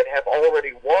nominated have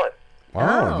already won.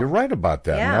 Oh, you're right about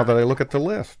that. Yeah. Now that I look at the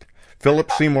list,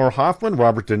 Philip Seymour Hoffman,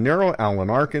 Robert De Niro, Alan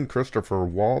Arkin, Christopher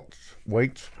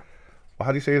Waits.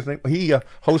 How do you say his name? He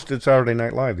hosted Saturday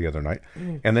Night Live the other night,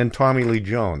 and then Tommy Lee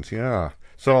Jones. Yeah,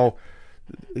 so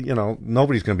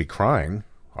nobody's going to be crying,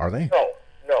 are they? No.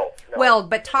 Well,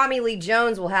 but Tommy Lee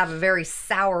Jones will have a very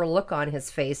sour look on his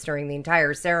face during the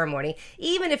entire ceremony.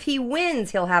 Even if he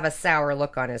wins, he'll have a sour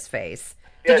look on his face.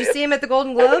 Did you see him at the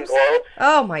Golden Globes?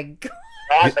 Oh, my God.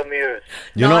 Not amused.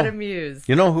 Not amused.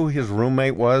 You know who his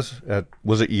roommate was?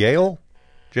 Was it Yale,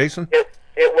 Jason? It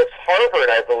was Harvard,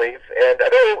 I believe. And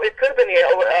no, it could have been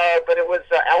Yale, but it was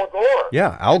Al Gore.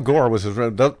 Yeah, Al Gore was his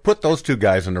roommate. Put those two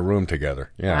guys in a room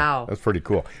together. Yeah, wow. That's pretty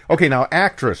cool. Okay, now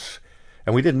actress.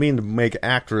 And we didn't mean to make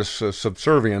actress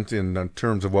subservient in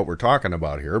terms of what we're talking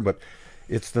about here, but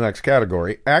it's the next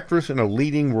category. Actress in a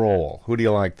leading role. Who do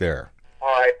you like there?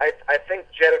 I think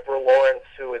Jennifer Lawrence,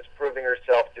 who is proving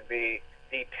herself to be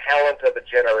the talent of a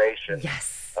generation,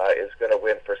 is going to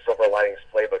win for Silver Linings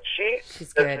Playbook.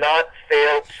 She's does not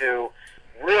fail to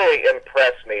really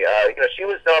impress me. She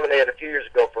was nominated a few years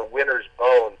ago for Winter's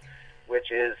Bone,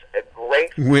 which is a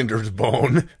great... Winter's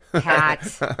Bone. Pat,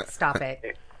 stop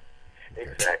it.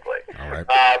 Exactly. All right.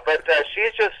 But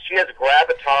she has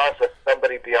gravitas of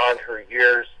somebody beyond her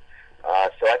years.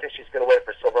 So I think she's going to win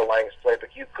for Silver Linings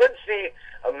Playbook. You could see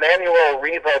Emmanuel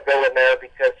Riva go in there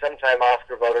because sometimes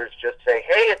Oscar voters just say,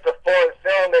 hey, it's a foreign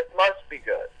film, it must be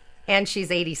good. And she's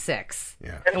 86.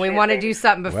 Yeah. And we want to do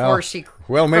something before she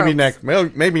maybe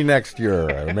next year,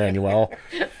 Emmanuel.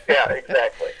 Yeah,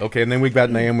 exactly. Okay, and then we've got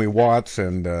Naomi Watts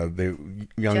and the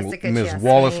young Jessica Ms. Chastain.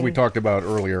 Wallace we talked about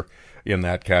earlier in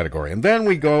that category. And then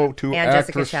we go to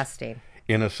actress Jessica Chastain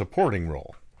in a supporting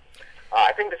role.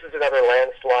 I think this is another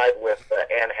landslide with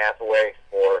Anne Hathaway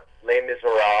for Les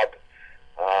Miserables.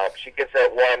 She gives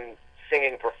that one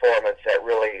singing performance that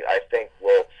really, I think,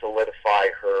 will solidify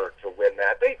her to win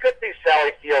that. But you could see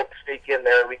Sally Field speak in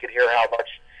there, and we could hear how much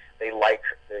they like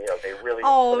her. They really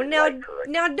like her.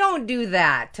 Now don't do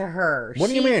that to her. What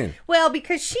do you mean? Well,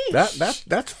 because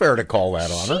that's fair to call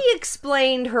that on her. She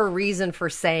explained her reason for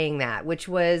saying that, which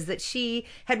was that she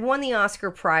had won the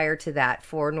Oscar prior to that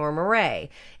for Norma Rae,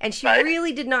 and she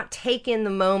really did not take in the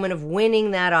moment of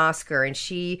winning that Oscar, and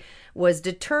she was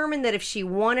determined that if she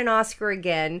won an Oscar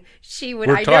again, she would...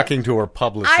 We're talking to her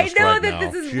publicist I know right that now.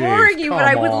 this is Jeez, boring you, but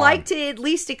I would on. like to at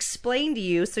least explain to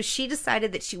you. So she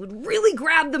decided that she would really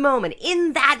grab the moment,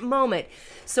 in that moment.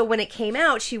 So when it came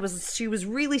out, she was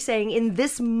really saying, in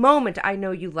this moment, I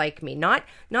know you like me. Not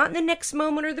in the next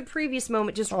moment or the previous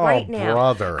moment, just right now. Oh,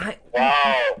 brother.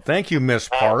 Wow. Thank you, Miss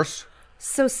Parse.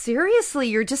 So seriously,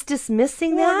 you're just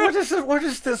dismissing that? What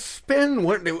is this spin?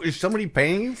 Is somebody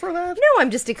paying you for that? No, I'm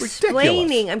just explaining.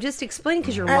 Ridiculous. I'm just explaining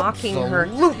because you're mocking her.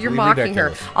 Absolutely You're mocking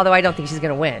ridiculous. her. Although I don't think she's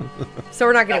going to win. So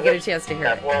we're not going to get a chance to hear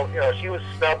it. Well, she was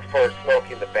snubbed for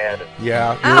Smoking the Bandit.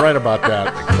 Yeah, you're right about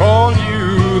that. They call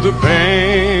you the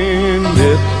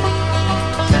bandit,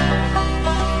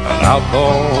 an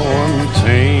outlaw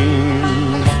untamed,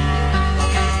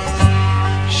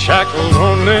 shackled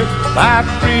only by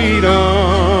freedom.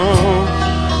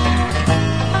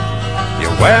 You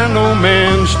wear no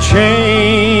man's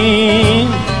chain.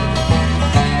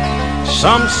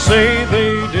 Some say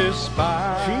they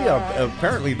despise. She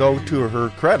apparently, though, to her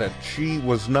credit, she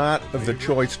was not the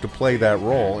choice to play that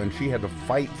role, and she had to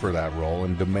fight for that role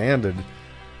and demanded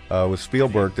with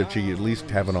Spielberg that she at least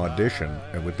have an audition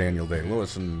with Daniel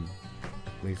Day-Lewis, and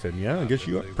he said, yeah, I guess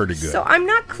you are pretty good. So I'm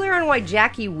not clear on why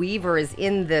Jackie Weaver is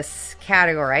in this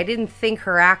category. I didn't think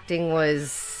her acting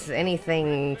was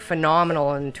anything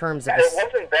phenomenal in terms of... It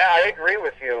wasn't bad. I agree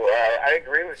with you. I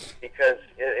agree with you because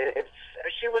it's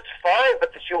she was fine,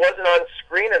 but she wasn't on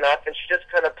screen enough, and she just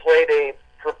kind of played a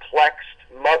perplexed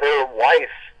mother-wife.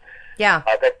 Yeah.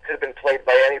 That could have been played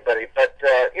by anybody. But,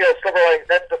 Silver Linings,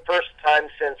 that's the first time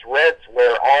since Reds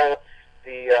where all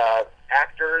the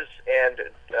actors and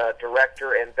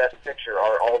director and Best Picture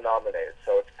are all nominated.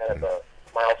 So it's kind of a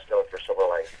milestone for Silver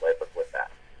Linings Playbook with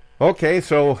that. Okay,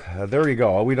 so there you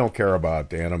go. We don't care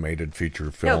about animated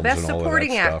feature films No, Best and all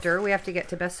Supporting of that Actor. stuff. We have to get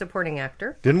to Best Supporting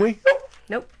Actor. Didn't we?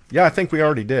 Nope. Yeah, I think we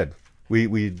already did.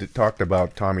 We talked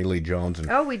about Tommy Lee Jones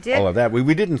and we did. all of that.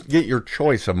 We didn't get your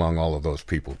choice among all of those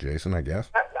people, Jason, I guess.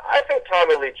 I think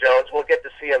Tommy Lee Jones, we'll get to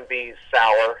see him be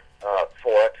sour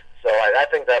for it. So I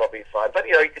think that'll be fun. But,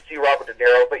 you could see Robert De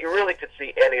Niro, but you really could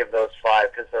see any of those five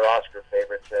because they're Oscar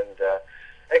favorites. And,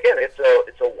 again, it's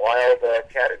a wild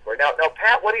category. Now,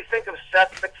 Pat, what do you think of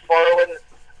Seth MacFarlane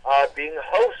being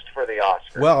host for the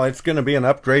Oscars? Well, it's going to be an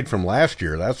upgrade from last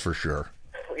year, that's for sure.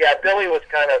 Yeah, Billy was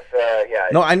kind of,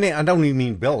 No, I don't even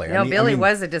mean Billy. No, Billy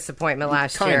was a disappointment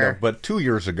last year. Kind of, but 2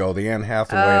 years ago, the Anne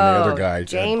Hathaway and the other guy.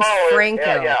 James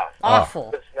Franco. Yeah.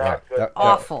 Awful. It's not good.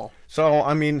 Awful. So,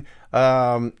 I mean,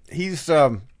 he's,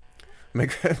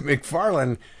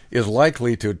 MacFarlane is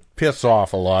likely to piss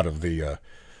off a lot of the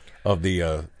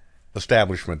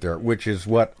establishment there, which is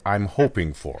what I'm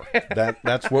hoping for.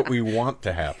 That's what we want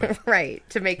to happen. Right,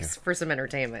 to make for some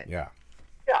entertainment. Yeah.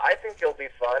 Yeah, I think it'll be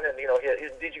fun. And,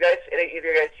 did you guys, any of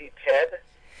you guys see Ted?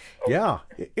 Yeah,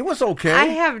 it was okay. I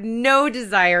have no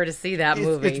desire to see that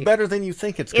movie. It's better than you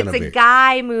think it's going to be. It's a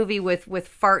guy movie with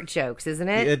fart jokes, isn't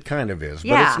it? It kind of is,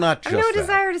 yeah. but it's not just I have no that.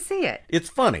 desire to see it. It's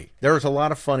funny. There's a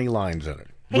lot of funny lines in it.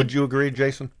 Hey. Would you agree,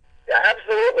 Jason? Yeah,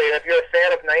 absolutely. And if you're a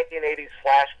fan of 1980s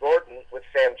Flash Gordon with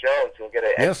Sam Jones, you'll get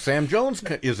a... Yes, Sam Jones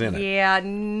is in it. Yeah,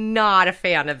 not a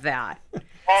fan of that.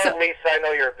 Lisa, I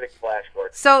know you're a big Flash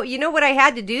Gordon. So, you know what I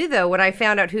had to do, though, when I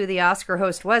found out who the Oscar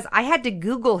host was? I had to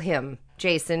Google him,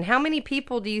 Jason. How many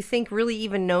people do you think really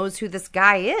even knows who this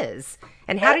guy is?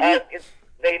 And how did you...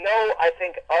 They know, I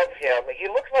think, of him. He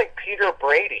looks like Peter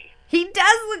Brady. He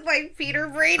does look like Peter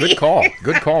Brady. Good call.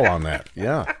 Good call on that.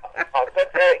 Yeah.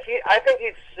 But I think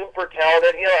he's super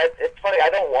talented. It's funny. I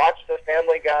don't watch The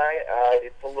Family Guy.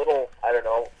 It's a little, I don't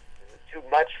know, too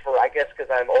much for, I guess,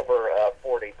 because I'm over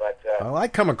 40. But well, I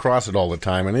come across it all the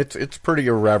time, and it's pretty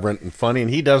irreverent and funny. And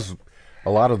he does a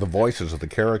lot of the voices of the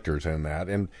characters in that.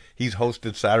 And he's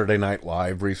hosted Saturday Night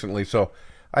Live recently, so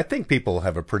I think people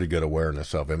have a pretty good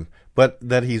awareness of him. But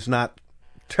that he's not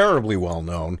terribly well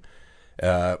known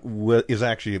is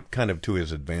actually kind of to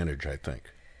his advantage, I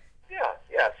think.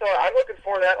 Yeah. So I'm looking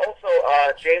forward to that. Also,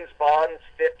 James Bond's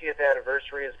 50th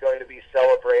anniversary is going to be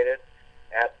celebrated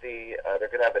at the. They're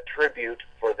going to have a tribute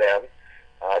for them.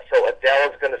 So Adele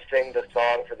is going to sing the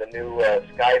song for the new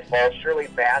Skyfall. Shirley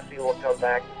Bassey will come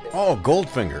back to sing. Oh,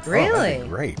 Goldfinger! Really? Oh, that'd be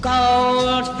great.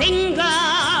 Goldfinger,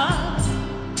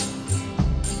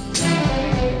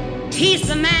 he's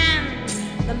the man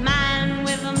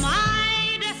with the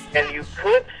Midas. And you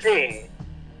could see.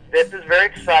 This is very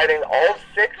exciting. All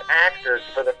 6 actors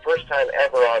for the first time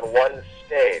ever on one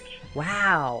stage.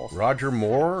 Wow. Roger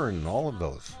Moore and all of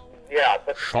those. Yeah,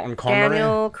 but Sean Connery.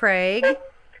 Daniel Craig.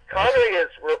 Connery is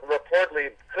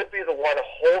reportedly could be the one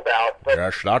holdout, but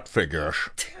yes, that figures.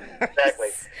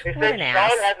 Exactly. They said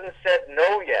Sean hasn't said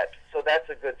no yet, so that's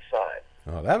a good sign.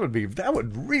 Oh, that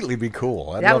would really be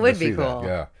cool. I'd that love would to see be cool.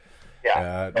 That.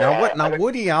 Yeah. Now,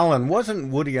 Woody Allen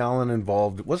wasn't Woody Allen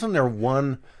involved? Wasn't there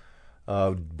one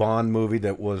Bond movie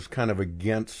that was kind of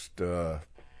against the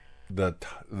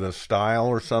style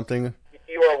or something?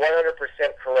 You are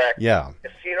 100% correct. Yeah.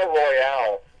 Casino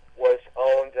Royale was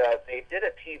owned. They did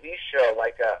a TV show,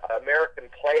 like a American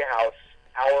Playhouse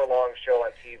hour-long show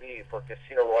on TV for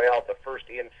Casino Royale, the first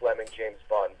Ian Fleming James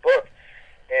Bond book.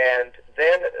 And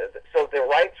then, so the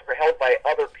rights were held by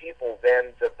other people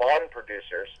than the Bond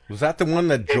producers. Was that the one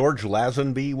that George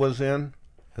Lazenby was in?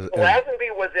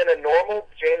 Lazenby was in a normal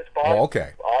James Bond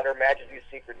on Her Majesty's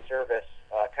Secret Service,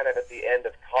 kind of at the end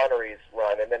of Connery's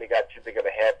run, and then he got too big of a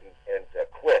head and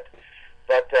quit.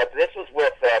 But this was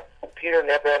with Peter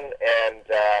Niven and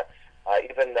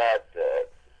even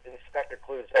Inspector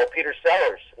Clouseau. Peter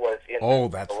Sellers was in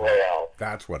that's Royale. right.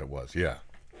 That's what it was, yeah.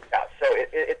 Yeah, so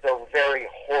it's a very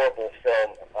horrible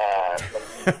film from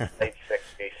the late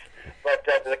 60s. But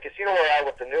the Casino Royale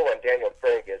with the new one, Daniel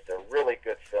Craig, is a really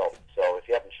good film. So if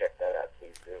you haven't checked that out,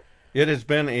 please do. It has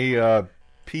been a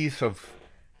piece of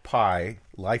pie,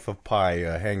 life of pie,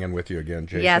 hanging with you again,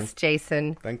 Jason. Yes,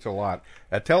 Jason. Thanks a lot.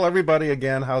 Tell everybody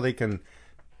again how they can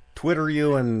Twitter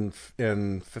you and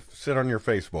sit on your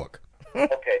Facebook.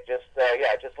 Okay, just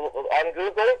on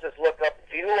Google, just look up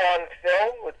View on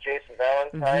Film with Jason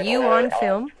Valentine. View on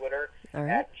Film. On Twitter All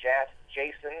right. at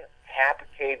Jason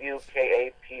Kappkevu,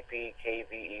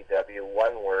 Kappkvew,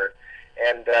 one word.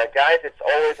 And guys, it's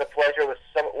always a pleasure. It was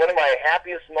one of my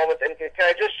happiest moments. And can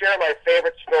I just share my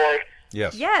favorite story?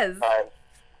 Yes. Yes.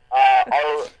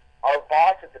 Our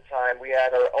boss at the time, we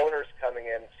had our owners coming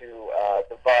into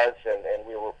the Buzz, and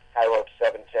we were Cairo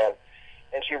 710.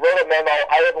 And she wrote a memo.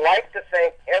 I would like to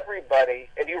thank everybody,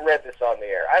 and you read this on the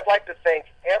air. I'd like to thank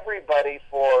everybody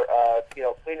for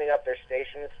cleaning up their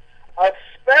stations,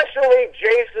 especially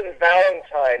Jason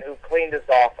Valentine, who cleaned his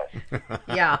office.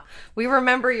 Yeah, we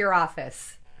remember your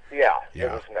office. Yeah,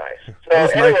 it was nice. So,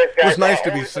 anyways, guys, it was nice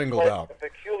to be singled out. A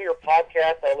peculiar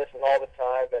podcast. I listen all the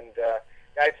time, and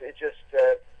guys, it just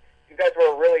you guys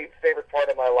were a really favorite part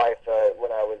of my life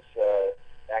when I was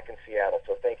back in Seattle.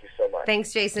 So thank you so much.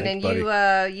 Thanks, Jason. Thanks,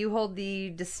 and you hold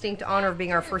the distinct honor of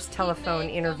being our first telephone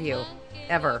interview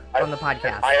ever on the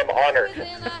podcast. I am honored.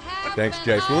 Thanks,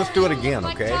 Jason. Well, let's do it again,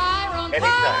 okay?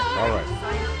 Anytime. All right.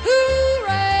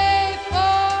 Hooray for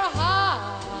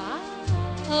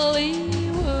Hollywood.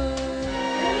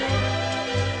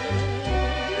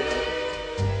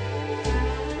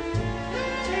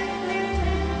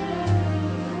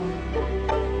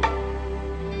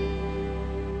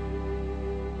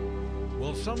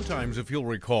 Well, sometimes, if you'll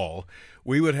recall,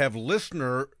 we would have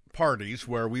listener parties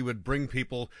where we would bring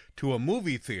people to a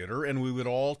movie theater and we would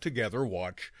all together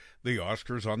watch the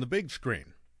Oscars on the big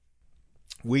screen.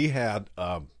 We had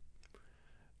a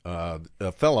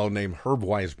fellow named Herb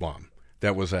Weisbaum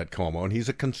that was at Como, and he's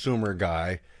a consumer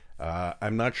guy.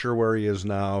 I'm not sure where he is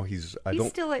now. He's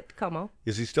still at Como.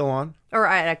 Is he still on? Or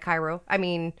at Cairo. I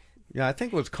mean... Yeah, I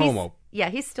think it was Como.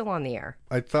 He's still on the air.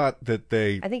 I thought that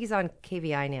I think he's on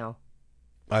KVI now.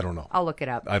 I don't know. I'll look it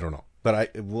up. I don't know.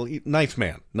 But nice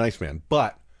man.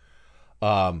 But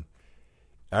I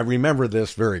remember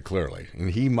this very clearly,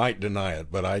 and he might deny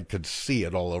it, but I could see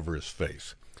it all over his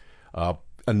face.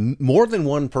 More than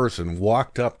one person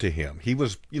walked up to him. He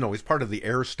was, he's part of the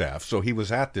air staff, so he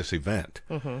was at this event,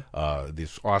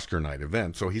 this Oscar night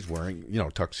event. So he's wearing,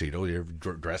 tuxedo,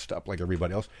 dressed up like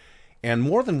everybody else. And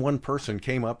more than one person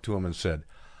came up to him and said,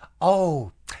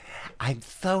 "Oh, I'm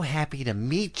so happy to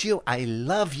meet you. I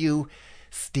love you,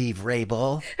 Steve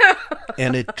Rabel."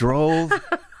 And it drove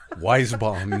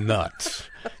Weisbaum nuts.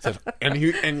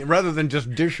 And rather than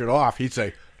just dish it off, he'd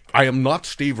say, "I am not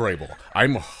Steve Rabel.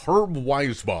 I'm Herb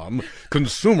Weisbaum,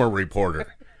 consumer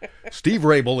reporter. Steve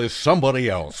Rabel is somebody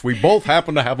else. We both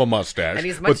happen to have a mustache. And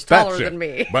he's much taller than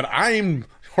me. But I'm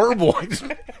Herb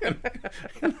Weisbaum."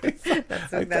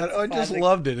 I just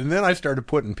loved it. And then I started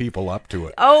putting people up to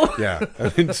it. Oh. Yeah.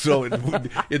 And so then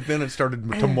it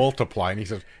started to multiply. And he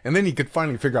says, and then he could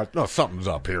finally figure out, no, something's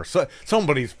up here. So,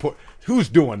 who's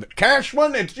doing it?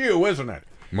 Cashman, it's you, isn't it?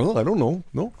 Well, I don't know.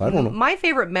 No, I don't know. My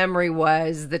favorite memory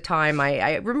was the time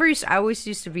I remember I always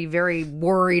used to be very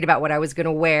worried about what I was going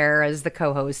to wear as the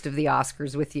co-host of the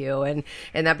Oscars with you. And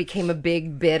that became a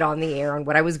big bit on the air on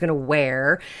what I was going to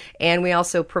wear. And we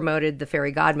also promoted the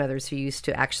fairy godmothers who used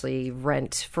to actually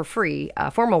rent for free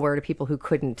formal wear to people who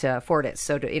couldn't afford it.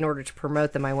 So in order to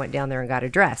promote them, I went down there and got a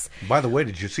dress. By the way,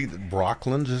 did you see that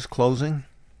Brocklands is closing?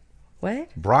 What?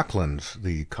 Brocklands,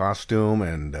 the costume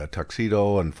and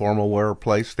tuxedo and formal wear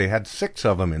place. They had 6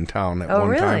 of them in town at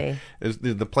one time.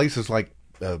 The place is like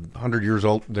 100 years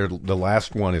old. The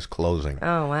last one is closing.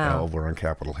 Oh, wow. Over on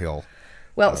Capitol Hill.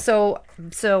 Well, so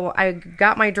I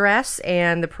got my dress,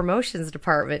 and the promotions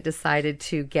department decided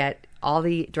to get all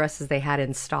the dresses they had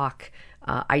in stock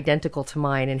identical to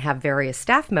mine and have various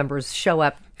staff members show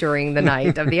up during the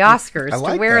night of the Oscars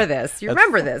to wear this. You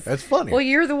remember this? That's funny. Well,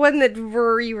 you're the one that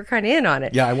you were kind of in on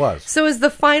it. Yeah, I was. So as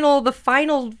the final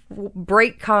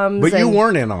break comes, but you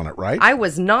weren't in on it, right? I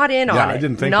was not in on it. Yeah, I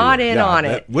didn't think not you were. in on it.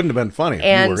 That wouldn't have been funny if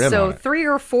and you were in so on it. 3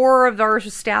 or 4 of our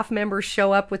staff members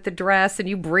show up with the dress, and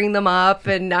you bring them up,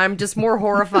 and I'm just more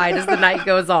horrified as the night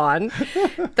goes on.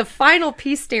 The final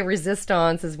piece de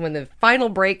resistance is when the final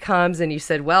break comes, and you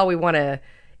said, "Well, we want to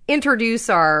introduce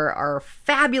our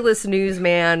fabulous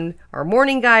newsman, our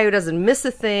morning guy who doesn't miss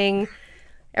a thing.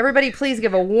 Everybody please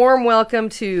give a warm welcome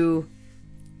to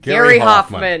Gary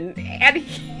Hoffman." And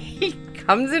he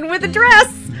comes in with a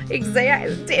dress.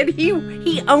 Exactly. And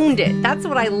he owned it. That's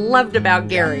what I loved about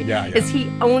Gary. Is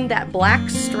he owned that black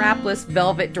strapless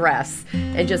velvet dress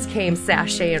and just came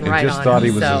sashaying right on. Just thought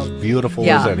he was as beautiful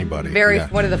as anybody.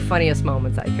 One of the funniest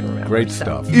moments I can remember. Great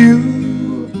stuff.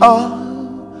 You are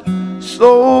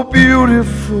so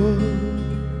beautiful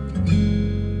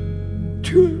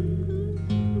to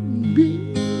me.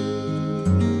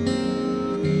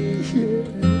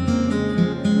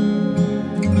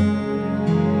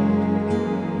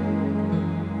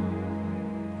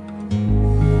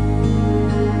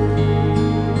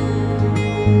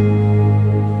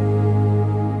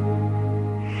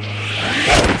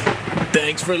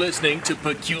 for listening to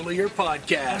Peculiar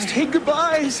Podcast. Hey,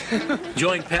 goodbyes.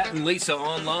 Join Pat and Lisa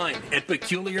online at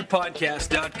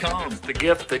peculiarpodcast.com. The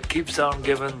gift that keeps on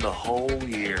giving the whole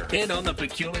year. And on the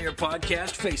Peculiar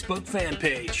Podcast Facebook fan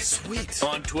page. Sweet.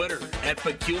 On Twitter at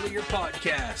Peculiar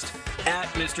Podcast, at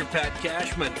Mr. Pat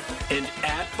Cashman, and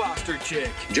at Foster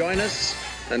Chick. Join us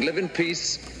and live in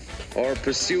peace, or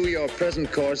pursue your present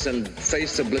course and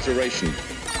face obliteration.